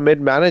who are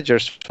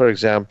mid-managers, for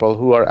example,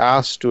 who are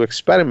asked to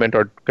experiment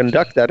or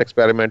conduct that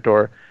experiment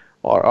or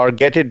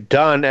get it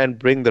done and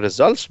bring the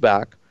results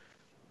back,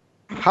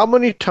 how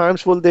many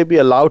times will they be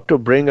allowed to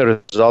bring a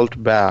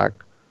result back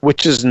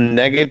which is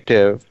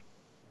negative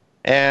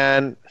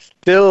and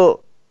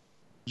still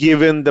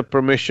given the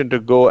permission to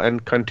go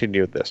and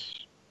continue this?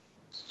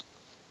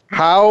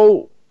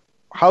 How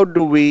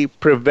do we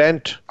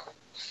prevent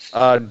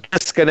a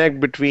disconnect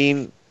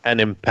between an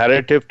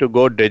imperative to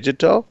go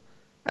digital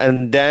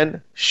and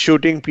then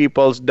shooting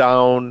people's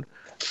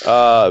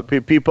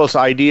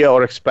idea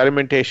or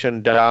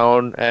experimentation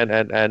down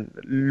and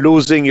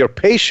losing your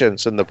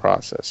patience in the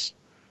process?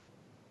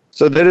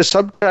 So there is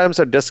sometimes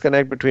a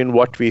disconnect between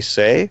what we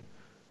say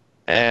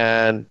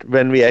and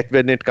when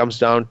it comes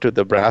down to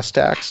the brass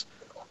tacks,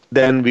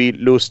 then we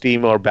lose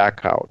steam or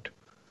back out.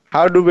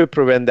 How do we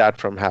prevent that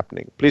from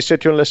happening? Please stay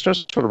tuned,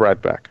 listeners. We'll be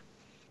right back.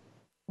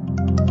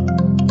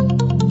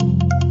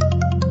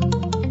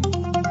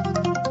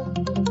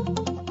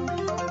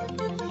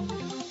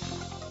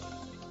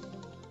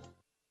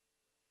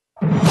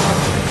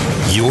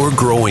 Your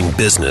growing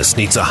business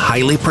needs a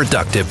highly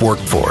productive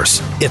workforce,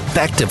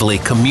 effectively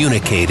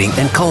communicating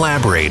and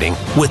collaborating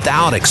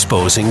without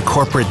exposing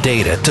corporate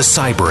data to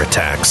cyber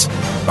attacks.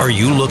 Are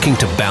you looking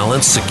to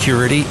balance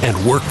security and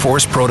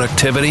workforce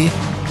productivity?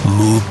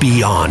 Move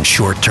beyond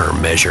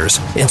short-term measures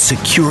and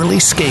securely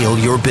scale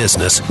your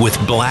business with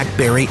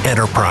BlackBerry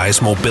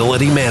Enterprise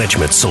Mobility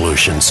Management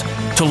Solutions.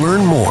 To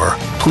learn more,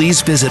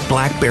 please visit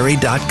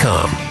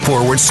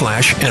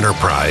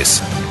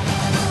blackberry.com/enterprise.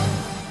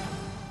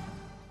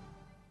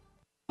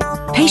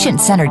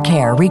 Patient-centered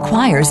care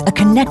requires a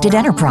connected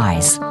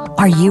enterprise.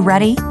 Are you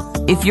ready?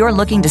 If you're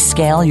looking to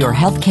scale your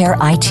healthcare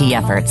IT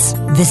efforts,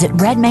 visit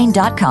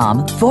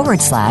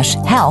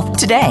redmain.com/health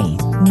today.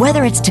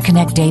 Whether it's to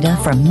connect data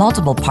from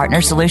multiple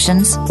partner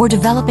solutions or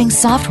developing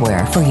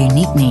software for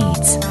unique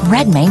needs,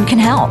 Redmain can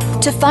help.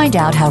 To find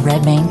out how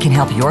Redmain can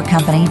help your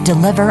company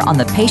deliver on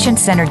the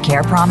patient-centered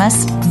care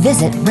promise,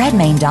 visit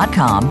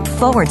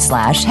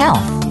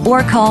redmain.com/health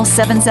or call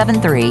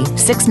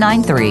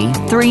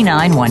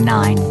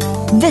 773-693-3919.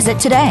 Visit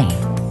today.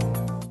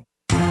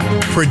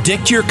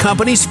 Predict your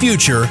company's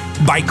future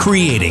by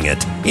creating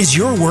it. Is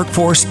your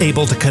workforce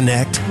able to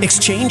connect,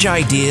 exchange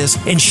ideas,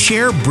 and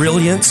share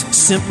brilliance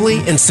simply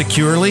and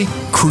securely?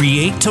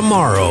 Create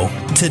tomorrow,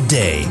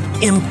 today.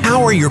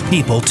 Empower your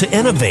people to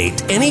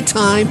innovate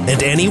anytime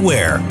and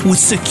anywhere with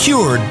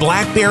secured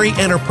BlackBerry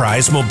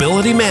Enterprise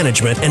Mobility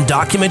Management and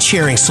Document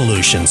Sharing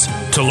Solutions.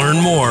 To learn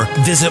more,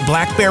 visit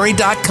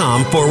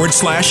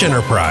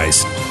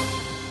blackberry.com/enterprise.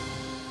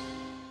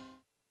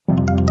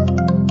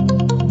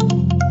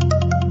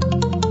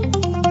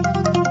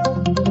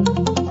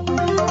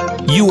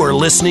 You are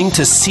listening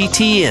to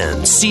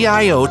CTN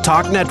CIO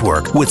Talk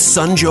Network with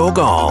Sanjog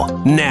Aul.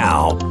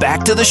 Now,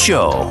 back to the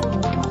show.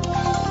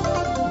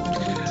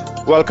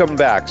 Welcome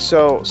back.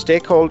 So,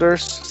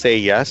 stakeholders say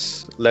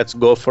yes. let's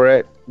go for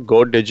it,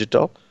 go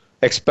digital.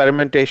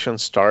 Experimentation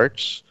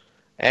starts,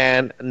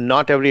 and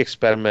not every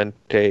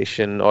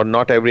experimentation or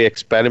not every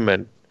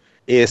experiment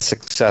is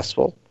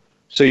successful.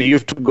 So you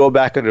have to go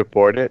back and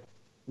report it,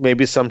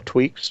 maybe some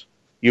tweaks.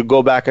 You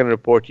go back and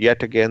report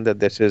yet again that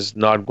this is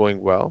not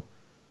going well.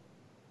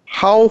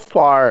 How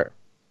far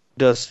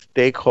does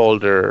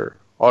stakeholder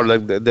or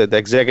like the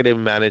executive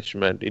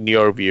management, in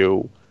your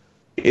view,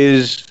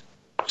 is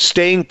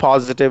staying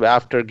positive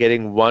after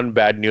getting one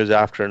bad news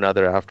after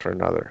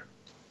another?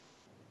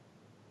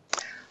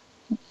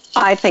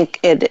 I think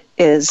it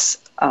is.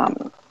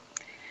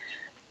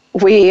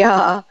 We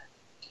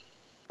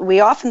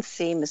often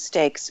see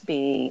mistakes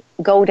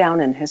go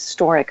down in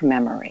historic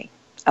memory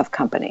of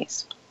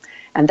companies,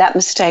 and that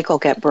mistake will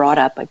get brought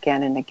up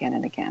again and again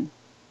and again.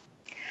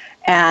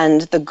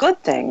 And the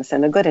good things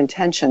and the good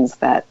intentions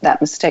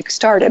that mistake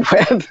started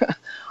with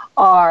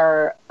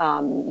are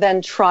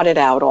then trotted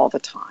out all the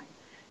time.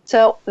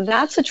 So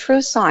that's a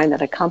true sign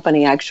that a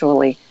company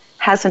actually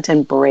hasn't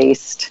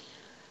embraced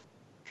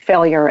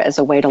failure as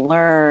a way to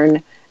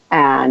learn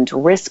and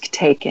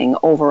risk-taking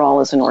overall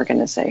as an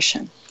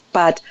organization.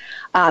 But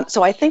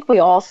so I think we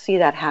all see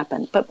that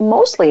happen. But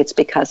mostly it's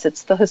because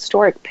it's the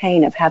historic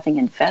pain of having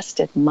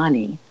invested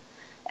money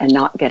and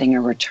not getting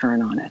a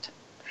return on it.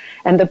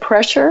 And the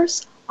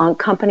pressures on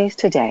companies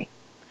today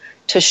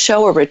to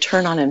show a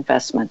return on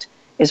investment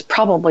is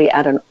probably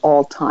at an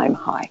all-time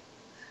high,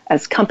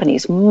 as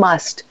companies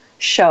must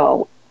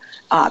show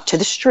to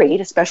the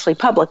street, especially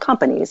public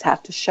companies,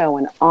 have to show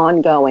an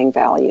ongoing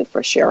value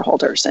for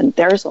shareholders. And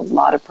there's a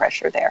lot of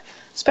pressure there,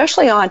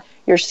 especially on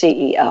your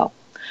CEO.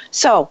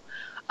 So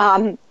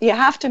you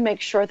have to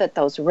make sure that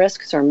those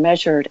risks are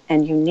measured,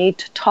 and you need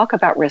to talk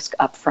about risk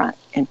upfront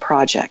in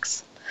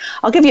projects.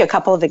 I'll give you a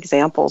couple of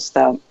examples,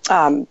 though.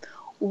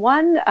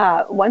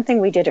 One thing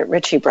we did at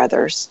Ritchie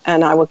Bros,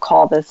 and I would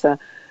call this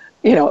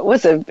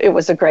it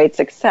was a great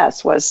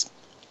success, was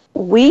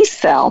we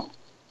sell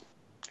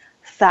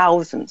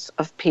thousands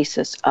of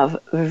pieces of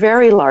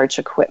very large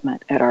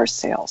equipment at our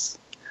sales.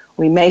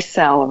 We may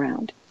sell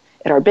around,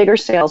 at our bigger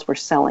sales, we're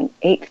selling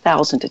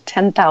 8,000 to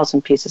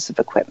 10,000 pieces of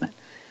equipment.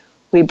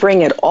 We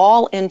bring it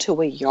all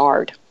into a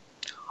yard.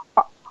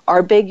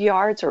 Our big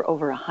yards are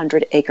over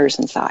 100 acres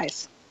in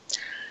size.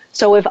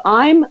 So if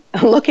I'm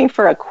looking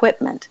for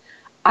equipment,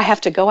 I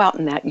have to go out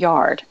in that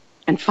yard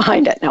and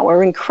find it. Now,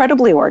 we're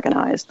incredibly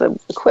organized. The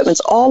equipment's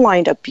all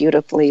lined up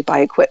beautifully by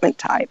equipment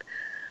type.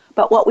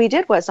 But what we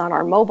did was, on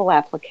our mobile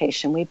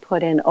application, we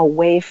put in a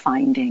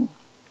wayfinding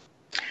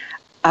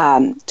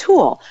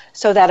tool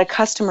so that a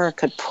customer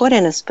could put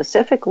in a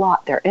specific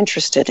lot they're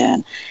interested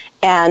in,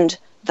 and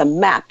the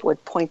map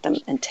would point them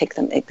and take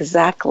them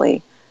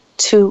exactly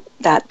to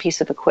that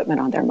piece of equipment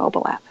on their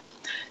mobile app.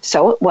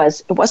 So it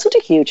wasn't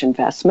a huge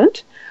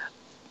investment,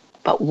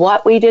 but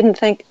what we didn't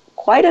think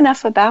quite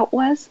enough about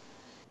was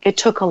it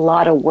took a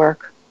lot of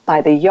work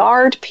by the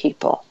yard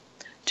people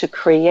to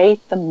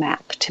create the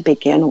map to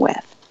begin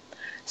with.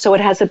 So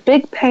it has a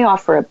big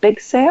payoff for a big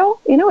sale.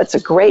 It's a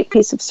great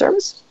piece of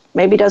service.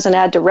 Maybe doesn't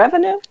add to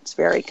revenue. It's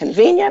very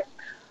convenient,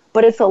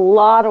 but it's a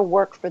lot of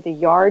work for the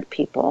yard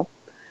people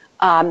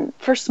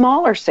for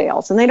smaller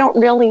sales, and they don't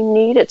really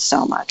need it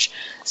so much.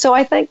 So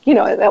I think,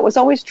 that was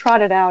always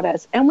trotted out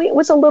as, and it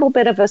was a little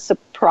bit of a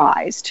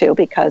surprise too,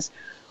 because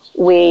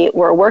we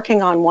were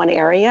working on one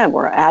area,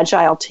 we're an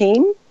agile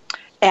team,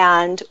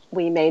 and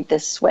we made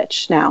this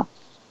switch. Now,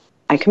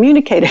 I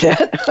communicated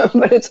it,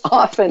 but it's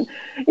often,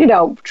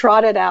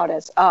 trotted out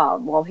as,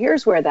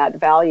 here's where that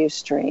value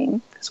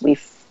stream, because we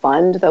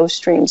fund those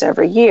streams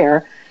every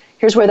year,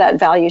 here's where that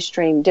value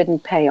stream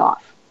didn't pay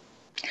off.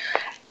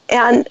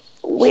 And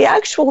we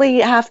actually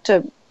have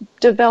to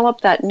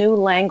develop that new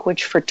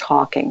language for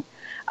talking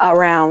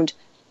around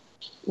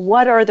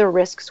what are the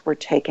risks we're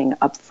taking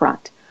up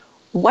front.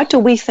 What do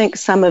we think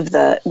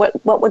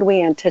what would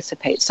we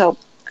anticipate? So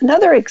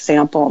another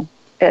example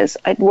is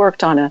I'd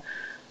worked on a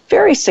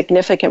very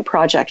significant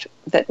project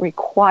that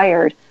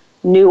required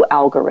new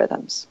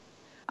algorithms.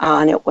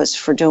 And it was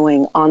for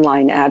doing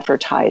online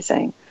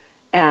advertising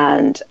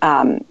and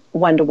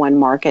one-to-one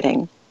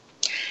marketing.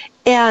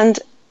 And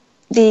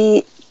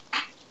the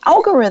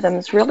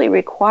algorithms really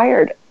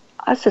required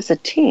us as a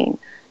team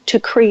to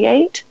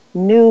create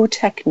new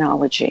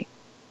technology.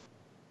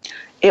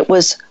 It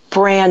was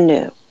brand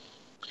new.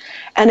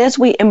 And as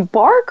we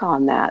embark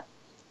on that,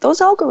 those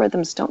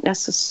algorithms don't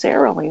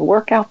necessarily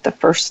work out the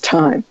first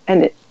time.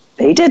 And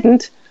they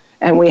didn't.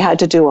 And we had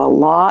to do a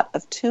lot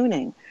of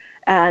tuning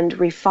and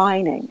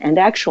refining and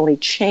actually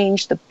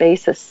change the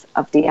basis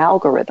of the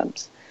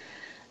algorithms.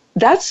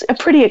 That's a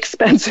pretty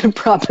expensive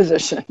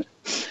proposition.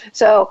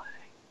 So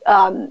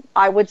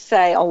I would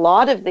say a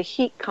lot of the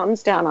heat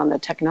comes down on the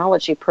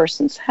technology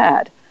person's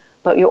head,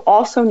 but you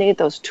also need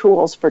those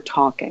tools for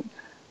talking.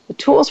 The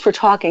tools for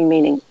talking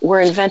meaning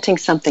we're inventing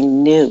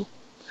something new.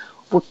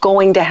 We're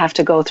going to have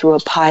to go through a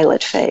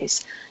pilot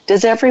phase.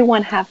 Does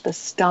everyone have the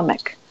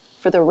stomach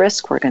for the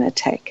risk we're going to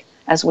take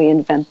as we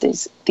invent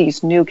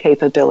these new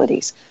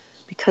capabilities?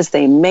 Because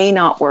they may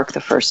not work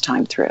the first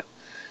time through.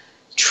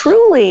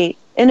 Truly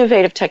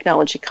innovative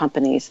technology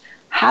companies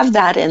have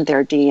that in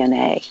their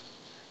DNA.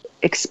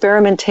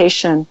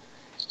 Experimentation,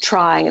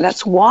 trying, and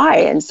that's why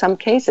in some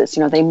cases,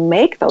 they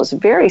make those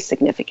very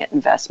significant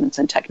investments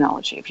in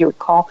technology. If you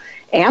recall,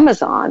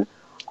 Amazon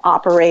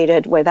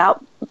operated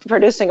without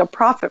producing a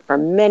profit for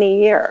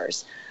many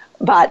years,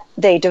 but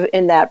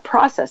in that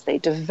process, they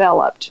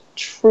developed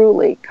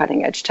truly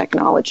cutting-edge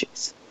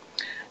technologies.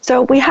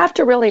 So we have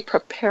to really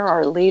prepare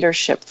our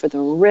leadership for the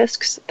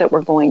risks that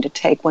we're going to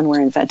take when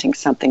we're inventing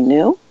something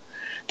new,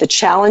 the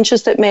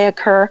challenges that may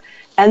occur,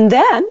 and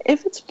then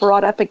if it's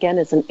brought up again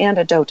as an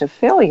antidote to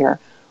failure,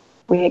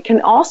 we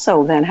can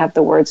also then have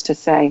the words to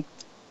say,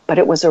 but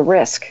it was a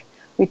risk.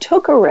 We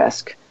took a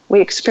risk. We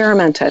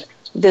experimented.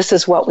 This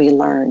is what we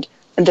learned,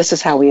 and this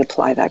is how we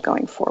apply that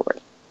going forward.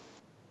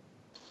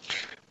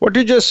 What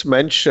you just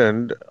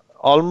mentioned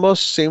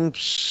almost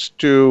seems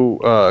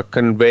to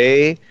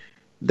convey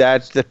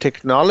that the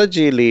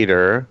technology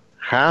leader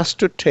has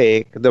to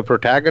take the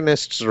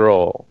protagonist's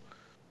role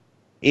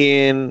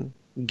in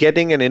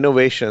getting an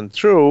innovation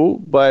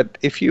through. But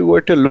if you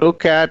were to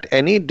look at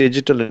any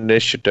digital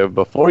initiative,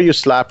 before you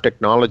slap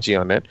technology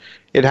on it,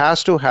 it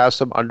has to have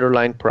some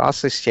underlying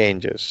process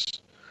changes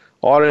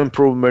or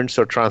improvements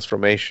or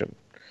transformation.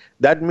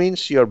 That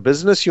means your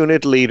business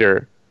unit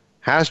leader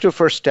has to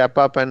first step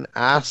up and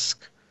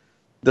ask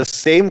the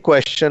same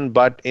question,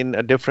 but in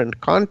a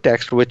different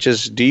context, which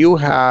is, do you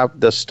have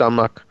the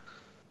stomach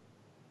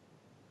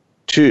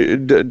to,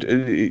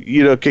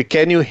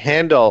 can you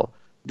handle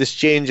this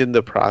change in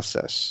the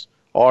process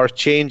or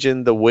change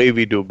in the way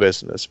we do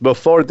business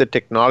before the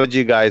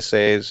technology guy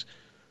says,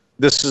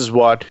 this is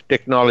what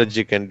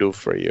technology can do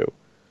for you?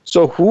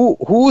 So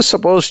who's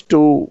supposed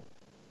to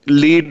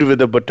lead with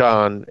the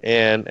baton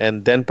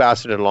and then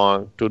pass it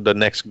along to the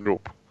next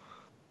group?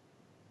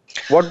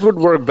 What would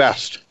work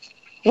best?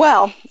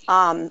 Well,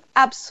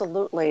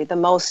 absolutely. The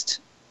most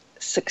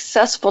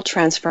successful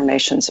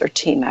transformations are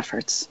team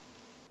efforts.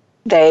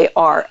 They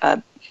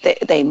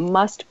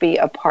must be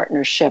a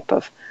partnership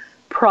of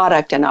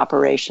product and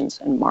operations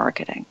and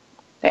marketing.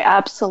 They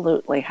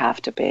absolutely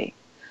have to be.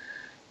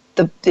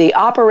 The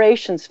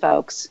operations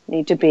folks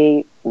need to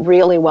be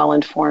really well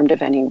informed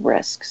of any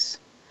risks.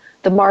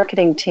 The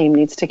marketing team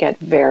needs to get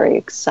very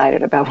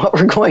excited about what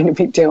we're going to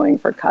be doing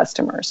for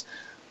customers.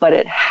 But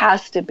it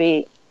has to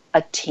be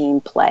a team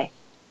play.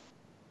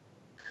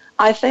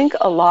 I think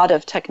a lot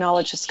of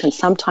technologists can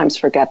sometimes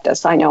forget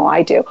this. I know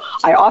I do.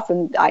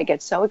 I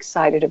get so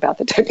excited about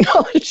the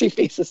technology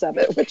pieces of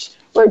it, which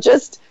we're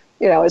just,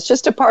 it's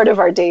just a part of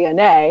our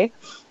DNA,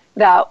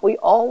 that we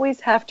always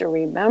have to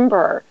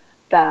remember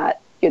that,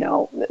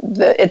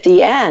 at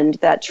the end,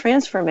 that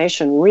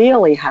transformation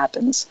really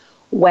happens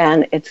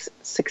when it's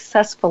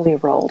successfully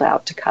rolled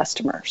out to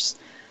customers.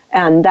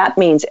 And that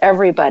means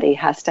everybody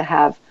has to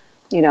have,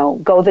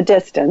 go the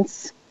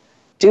distance,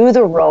 do the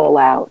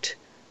rollout,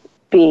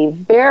 be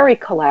very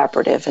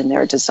collaborative in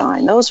their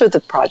design. Those are the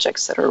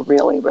projects that are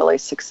really, really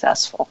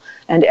successful.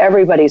 And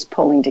everybody's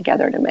pulling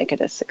together to make it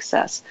a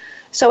success.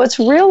 So it's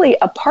really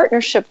a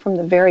partnership from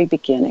the very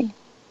beginning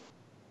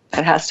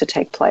that has to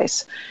take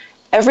place.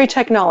 Every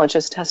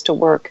technologist has to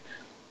work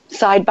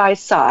side by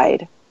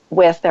side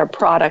with their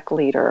product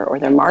leader or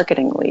their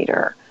marketing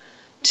leader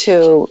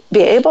to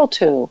be able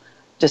to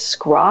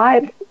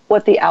describe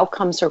what the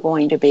outcomes are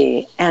going to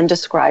be and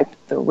describe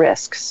the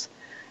risks.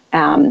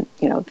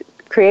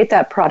 Create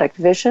that product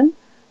vision,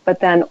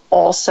 but then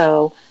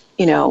also,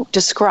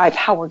 describe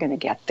how we're going to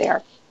get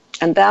there.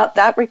 And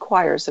that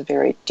requires a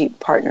very deep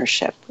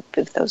partnership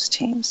with those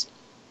teams.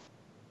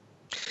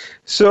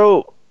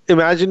 So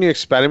imagine you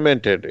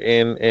experimented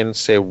in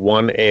say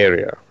one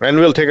area, and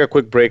we'll take a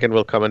quick break and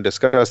we'll come and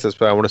discuss this,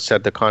 but I want to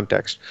set the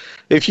context.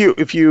 If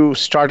you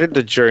started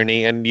the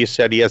journey and you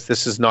said, yes,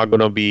 this is not going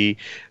to be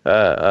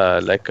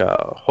like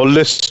a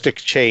holistic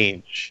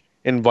change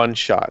in one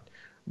shot,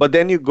 but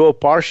then you go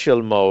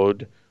partial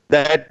mode,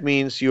 that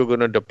means you're going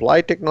to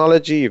deploy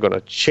technology, you're going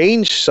to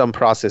change some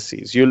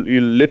processes. You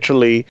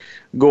literally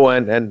go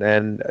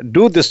and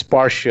do this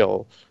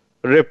partial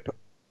rip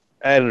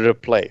and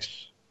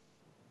replace.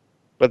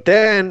 But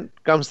then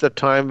comes the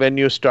time when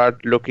you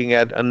start looking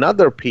at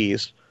another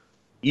piece,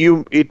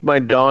 it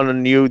might dawn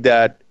on you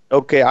that,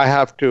 okay, I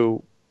have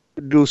to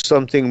do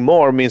something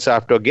more, means I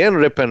have to again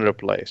rip and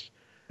replace.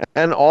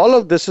 And all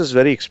of this is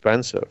very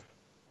expensive.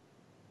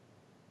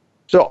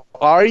 So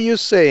are you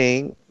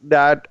saying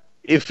that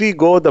if we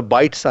go the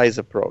bite-size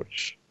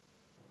approach,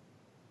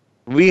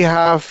 we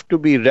have to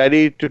be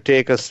ready to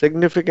take a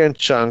significant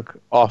chunk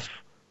of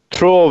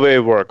throwaway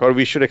work, or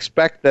we should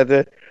expect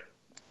that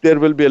there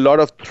will be a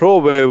lot of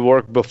throwaway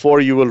work before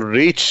you will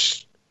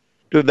reach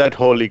to that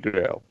holy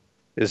grail?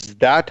 Is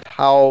that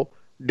how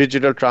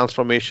digital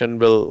transformation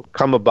will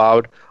come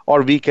about,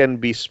 or we can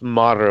be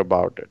smarter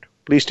about it?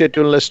 Please stay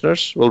tuned,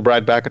 listeners. We'll be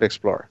right back at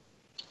Explore.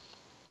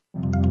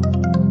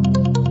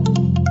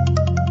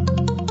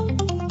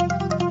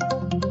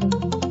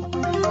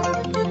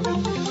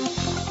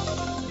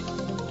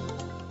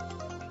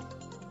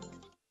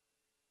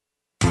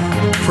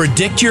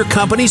 Predict your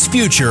company's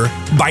future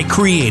by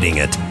creating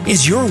it.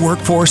 Is your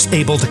workforce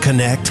able to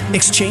connect,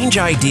 exchange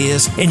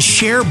ideas, and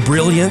share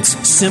brilliance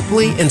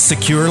simply and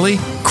securely?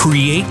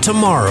 Create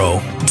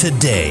tomorrow,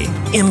 today.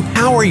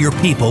 Empower your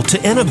people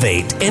to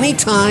innovate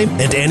anytime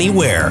and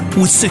anywhere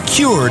with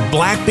secured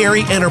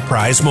BlackBerry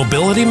Enterprise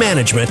mobility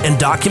management and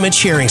document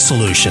sharing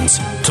solutions.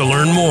 To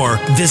learn more,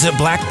 visit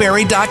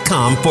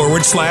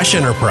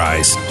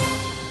blackberry.com/enterprise.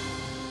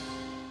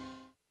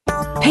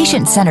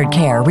 Patient-centered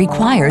care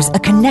requires a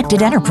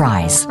connected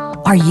enterprise.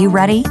 Are you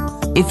ready?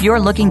 If you're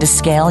looking to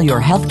scale your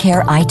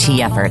healthcare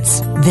IT efforts,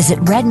 visit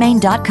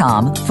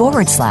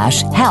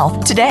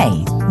redmain.com/health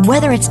today.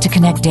 Whether it's to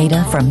connect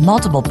data from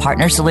multiple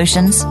partner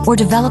solutions or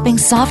developing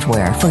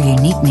software for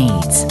unique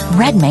needs,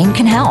 Redmain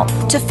can help.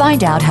 To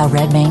find out how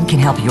Redmain can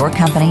help your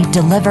company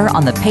deliver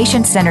on the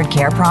patient-centered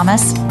care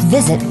promise,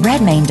 visit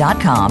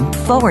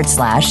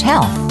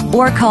redmain.com/health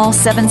or call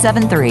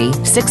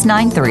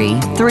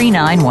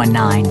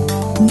 773-693-3919.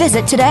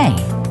 Visit today.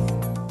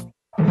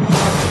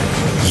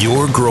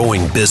 Your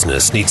growing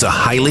business needs a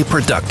highly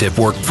productive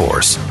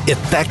workforce,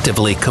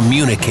 effectively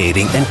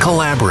communicating and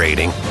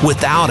collaborating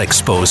without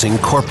exposing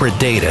corporate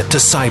data to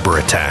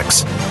cyber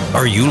attacks.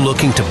 Are you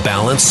looking to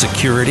balance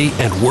security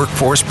and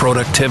workforce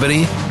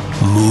productivity?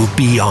 Move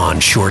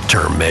beyond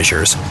short-term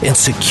measures and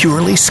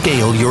securely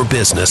scale your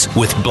business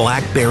with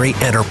BlackBerry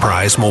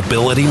Enterprise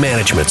Mobility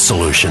Management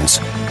Solutions.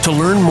 To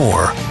learn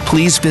more,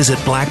 please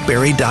visit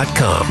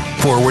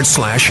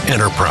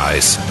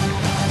blackberry.com/enterprise.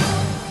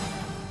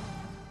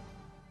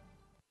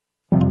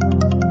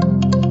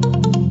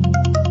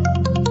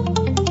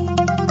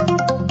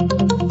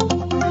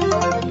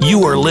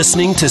 You are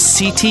listening to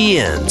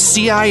CTN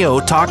CIO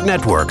Talk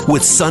Network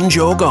with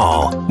Sanjog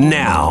Aul.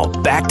 Now,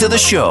 back to the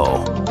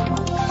show.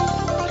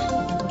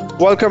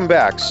 Welcome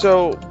back.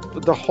 So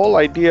the whole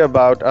idea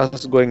about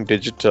us going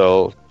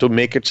digital to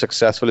make it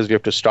successful is we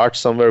have to start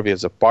somewhere. We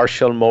have a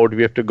partial mode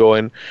we have to go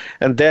in,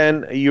 and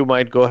then you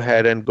might go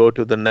ahead and go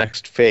to the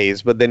next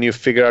phase, but then you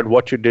figure out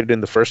what you did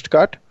in the first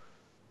cut.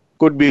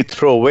 Could be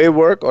throwaway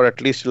work, or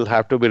at least it'll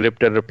have to be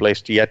ripped and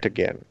replaced yet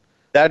again.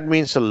 That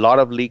means a lot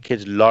of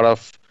leakage, a lot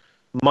of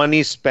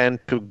money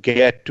spent to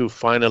get to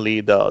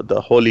finally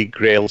the holy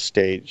grail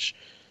stage.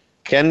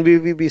 Can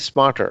we be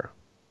smarter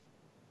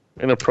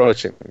in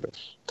approaching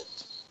this?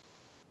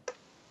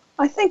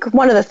 I think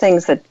one of the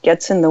things that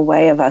gets in the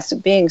way of us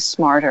being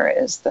smarter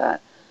is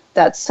that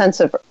sense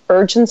of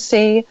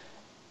urgency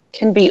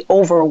can be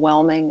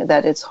overwhelming,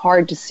 that it's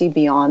hard to see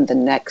beyond the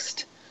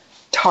next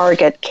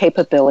target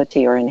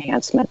capability or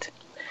enhancement.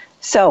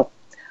 So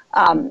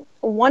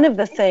one of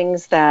the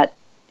things that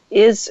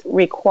is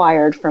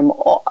required from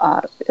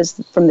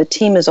the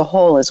team as a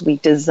whole is we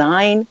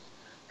design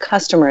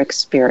customer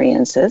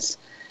experiences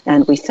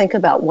and we think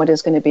about what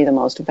is going to be the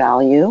most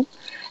value,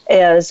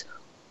 as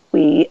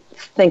we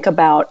think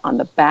about on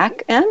the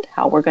back end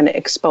how we're going to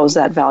expose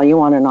that value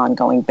on an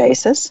ongoing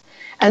basis,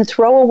 and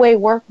throwaway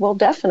work will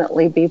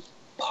definitely be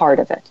part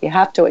of it. You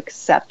have to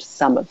accept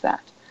some of that,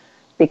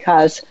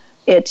 because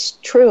it's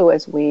true,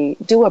 as we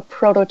do a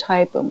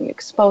prototype and we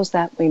expose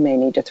that, we may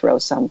need to throw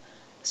some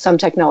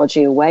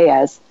technology away.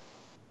 As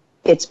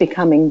it's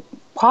becoming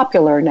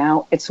popular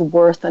now, it's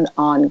worth an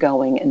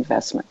ongoing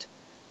investment.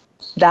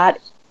 That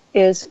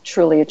is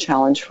truly a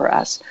challenge for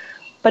us.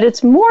 But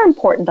it's more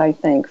important, I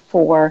think,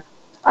 for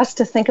us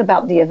to think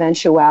about the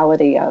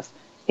eventuality of,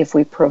 if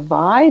we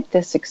provide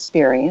this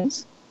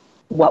experience,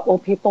 what will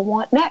people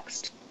want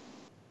next?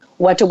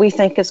 What do we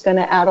think is going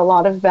to add a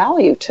lot of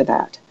value to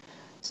that?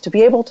 So to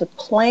be able to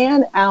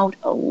plan out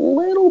a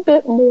little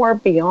bit more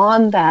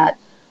beyond that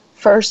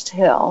first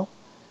hill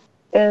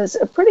is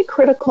a pretty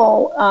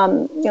critical,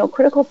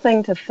 critical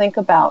thing to think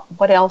about.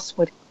 What else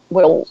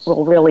will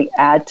really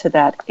add to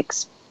that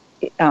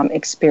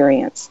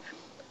experience?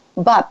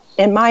 But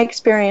in my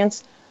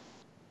experience,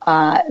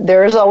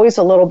 there is always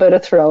a little bit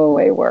of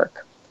throwaway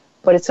work,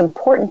 but it's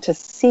important to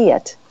see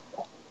it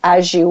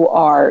as you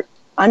are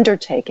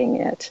undertaking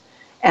it,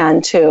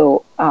 and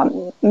to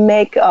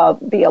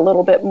be a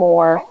little bit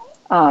more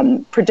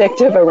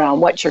predictive around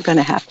what you're going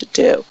to have to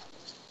do.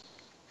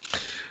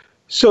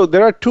 So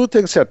there are two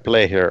things at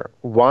play here.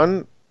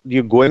 One,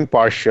 you're going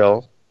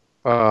partial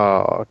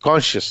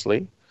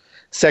consciously.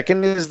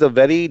 Second is the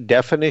very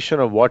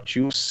definition of what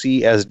you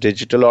see as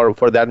digital, or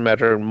for that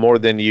matter, more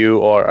than you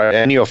or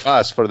any of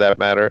us for that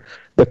matter,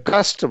 the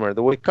customer,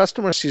 the way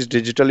customer sees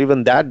digital,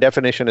 even that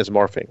definition is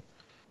morphing.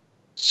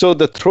 So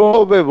the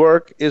throwaway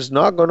work is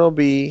not going to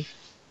be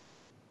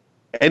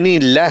any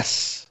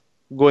less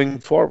going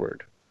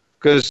forward,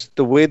 because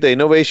the way the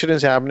innovation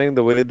is happening,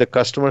 the way the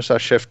customers are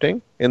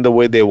shifting in the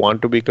way they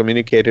want to be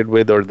communicated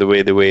with, or the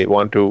way they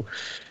want to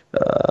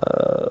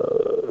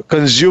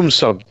consume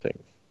something.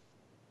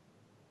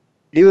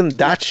 Even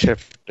that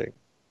shifting.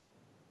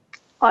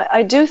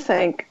 I do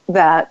think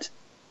that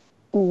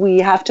we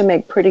have to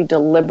make pretty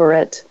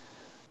deliberate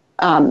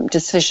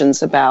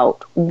decisions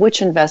about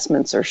which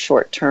investments are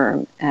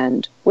short-term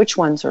and which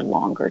ones are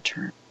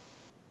longer-term.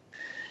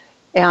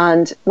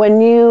 And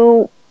when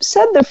you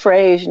said the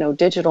phrase,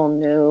 digital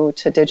new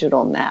to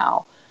digital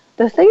now,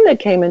 the thing that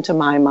came into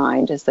my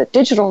mind is that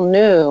digital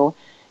new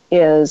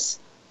is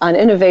an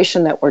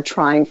innovation that we're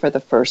trying for the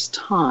first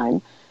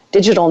time.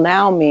 Digital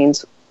now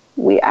means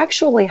we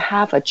actually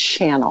have a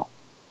channel,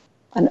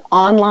 an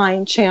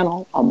online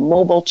channel, a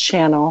mobile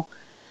channel,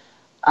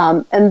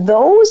 and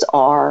those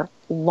are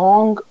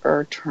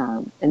longer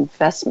term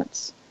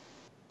investments.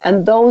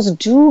 And those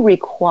do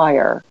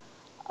require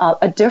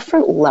a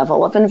different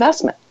level of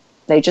investment.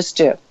 They just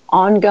do.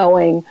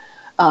 Ongoing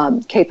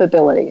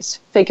capabilities,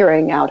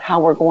 figuring out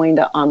how we're going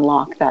to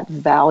unlock that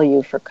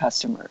value for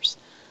customers.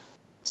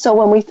 So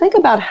when we think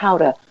about how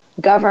to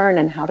govern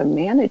and how to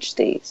manage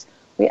these,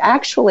 we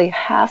actually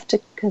have to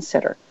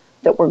consider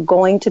that we're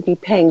going to be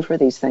paying for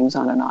these things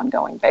on an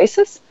ongoing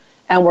basis,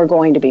 and we're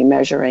going to be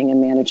measuring and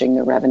managing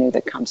the revenue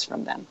that comes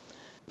from them.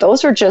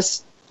 Those are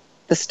just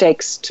the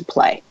stakes to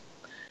play.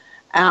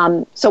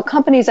 So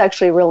companies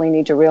actually really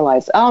need to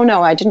realize, oh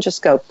no, I didn't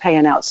just go pay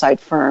an outside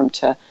firm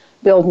to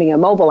build me a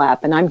mobile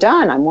app and I'm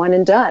done, I'm one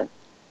and done.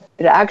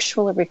 It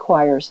actually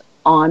requires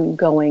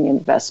ongoing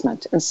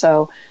investment. And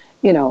so,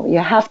 you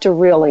have to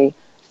really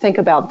think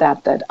about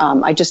that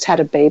I just had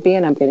a baby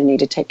and I'm going to need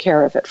to take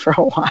care of it for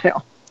a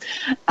while.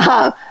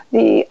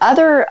 The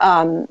other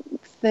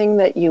thing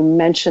that you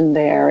mentioned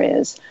there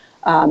is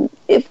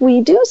if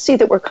we do see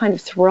that we're kind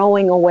of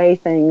throwing away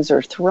things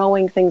or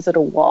throwing things at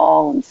a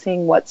wall and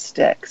seeing what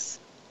sticks,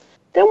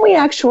 then we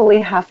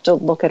actually have to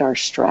look at our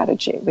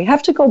strategy. We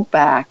have to go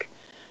back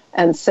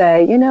and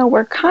say,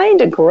 we're kind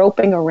of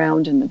groping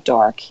around in the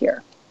dark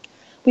here.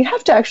 We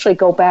have to actually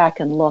go back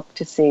and look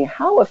to see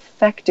how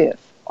effective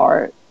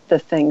are the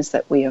things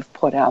that we have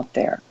put out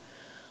there.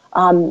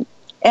 And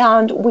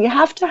we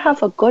have to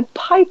have a good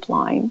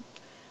pipeline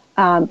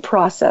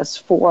process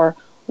for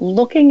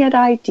looking at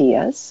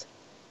ideas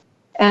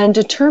and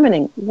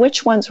determining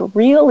which ones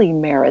really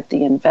merit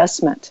the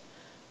investment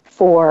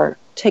for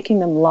taking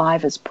them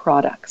live as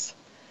products.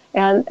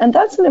 And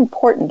that's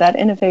that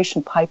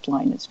innovation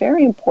pipeline is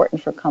very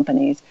important for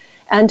companies,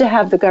 and to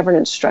have the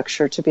governance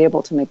structure to be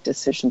able to make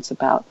decisions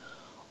about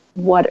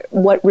what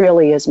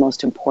really is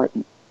most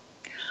important.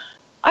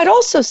 I'd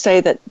also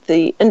say that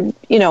the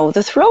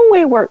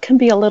throwaway work can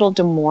be a little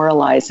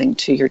demoralizing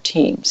to your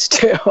teams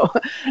too.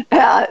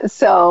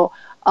 So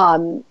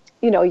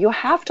you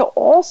have to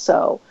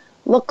also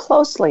look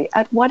closely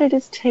at what it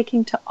is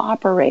taking to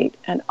operate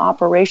and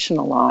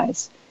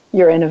operationalize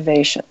your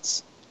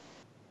innovations.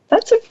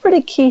 That's a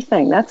pretty key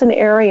thing. That's an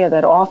area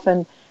that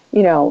often,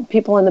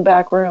 people in the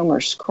back room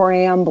are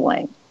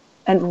scrambling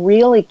and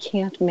really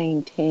can't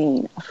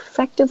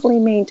effectively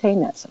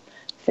maintain that. So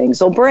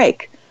things will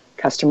break.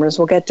 Customers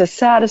will get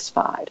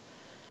dissatisfied.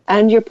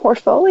 And your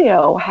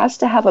portfolio has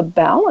to have a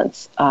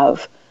balance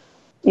of,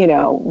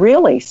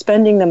 really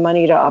spending the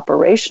money to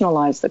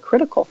operationalize the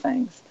critical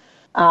things,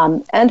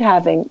 and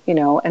having,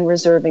 and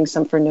reserving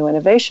some for new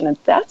innovation. And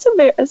that's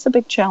a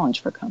big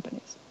challenge for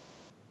companies.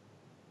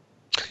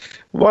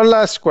 One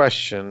last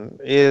question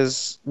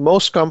is,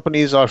 most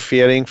companies are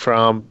fearing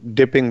from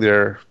dipping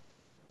their,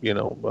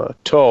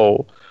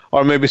 toe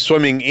or maybe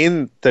swimming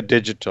in the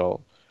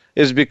digital,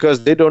 is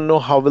because they don't know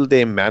how will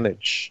they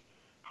manage.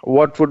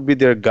 What would be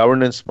their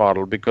governance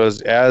model?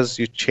 Because as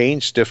you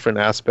change different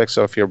aspects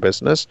of your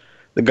business,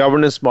 the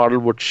governance model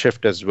would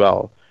shift as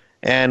well.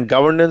 And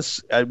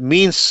governance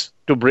means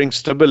to bring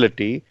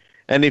stability.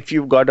 And if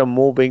you've got a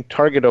moving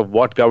target of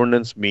what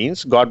governance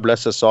means, God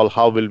bless us all,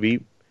 how will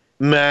we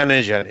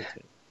manage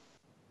anything?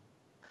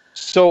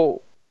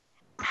 So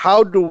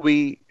how do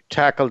we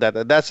tackle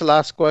that? That's the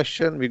last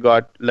question. We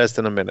got less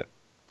than a minute.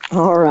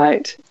 All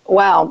right.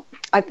 Wow.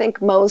 I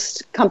think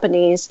most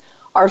companies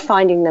are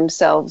finding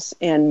themselves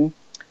in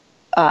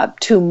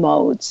two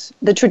modes.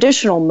 The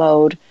traditional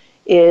mode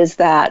is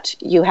that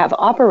you have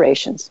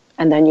operations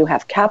and then you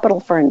have capital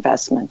for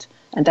investment,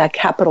 and that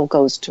capital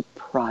goes to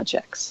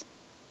projects.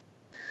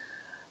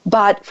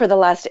 But for the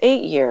last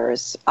 8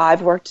 years,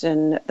 I've worked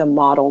in the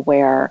model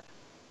where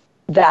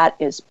that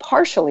is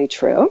partially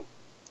true,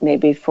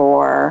 maybe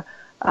for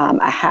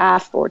a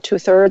half or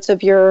 2/3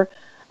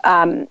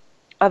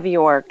 of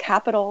your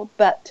capital,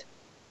 but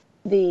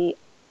the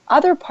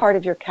other part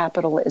of your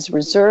capital is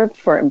reserved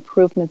for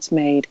improvements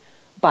made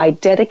by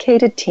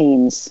dedicated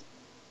teams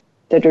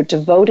that are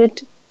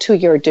devoted to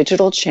your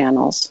digital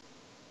channels.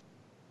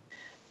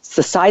 It's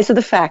the size of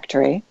the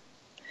factory,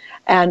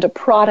 and a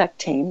product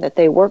team that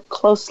they work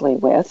closely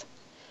with,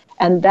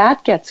 and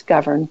that gets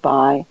governed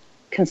by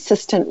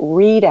consistent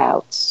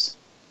readouts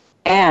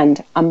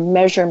and a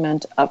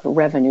measurement of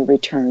revenue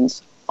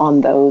returns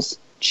on those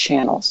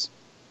channels.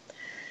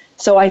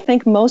 So I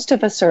think most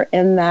of us are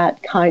in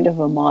that kind of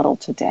a model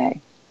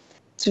today.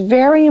 It's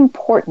very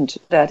important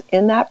that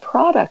in that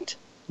product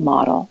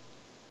model,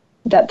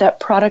 that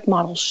product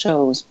model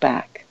shows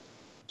back.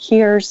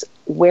 Here's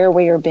where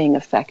we are being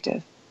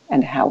effective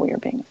and how we are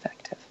being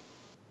effective.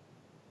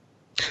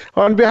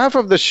 On behalf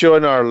of the show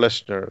and our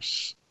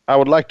listeners, I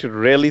would like to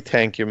really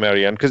thank you,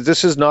 Marianne, because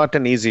this is not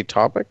an easy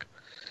topic.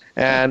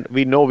 And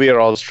we know we are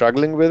all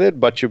struggling with it,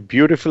 but you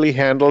beautifully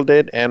handled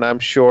it, and I'm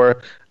sure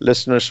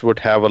listeners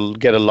would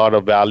get a lot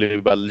of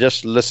value by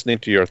just listening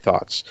to your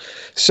thoughts.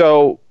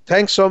 So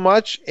thanks so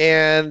much,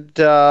 and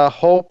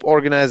hope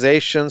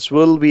organizations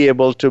will be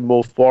able to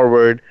move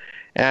forward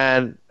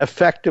and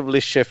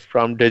effectively shift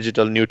from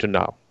digital new to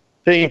now.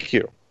 Thank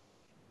you.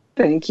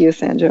 Thank you,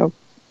 Sanjo.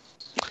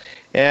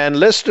 And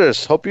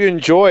listeners, hope you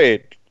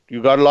enjoyed.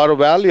 You got a lot of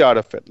value out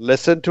of it.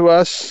 Listen to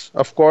us,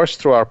 of course,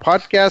 through our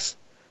podcast.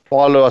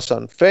 Follow us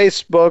on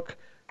Facebook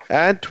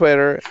and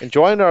Twitter, and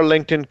join our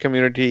LinkedIn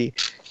community,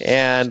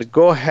 and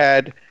go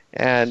ahead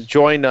and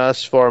join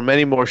us for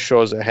many more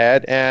shows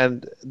ahead.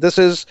 And this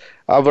is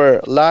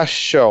our last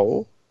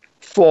show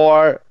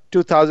for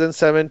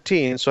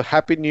 2017, so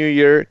Happy New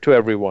Year to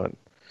everyone.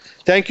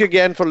 Thank you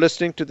again for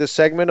listening to this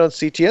segment on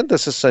CTN.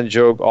 This is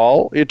Sanjog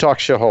Aul, your talk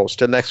show host.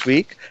 Till next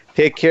week,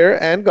 take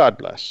care and God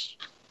bless.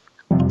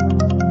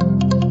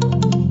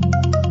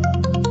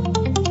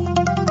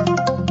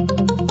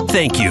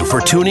 Thank you for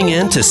tuning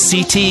in to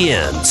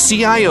CTN,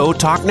 CIO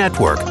Talk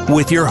Network,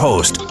 with your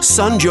host,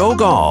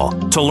 Sanjog Aul.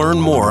 To learn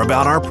more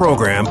about our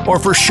program or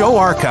for show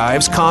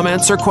archives,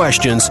 comments, or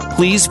questions,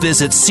 please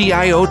visit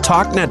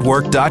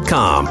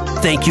CIOTalkNetwork.com.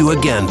 Thank you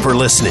again for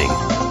listening.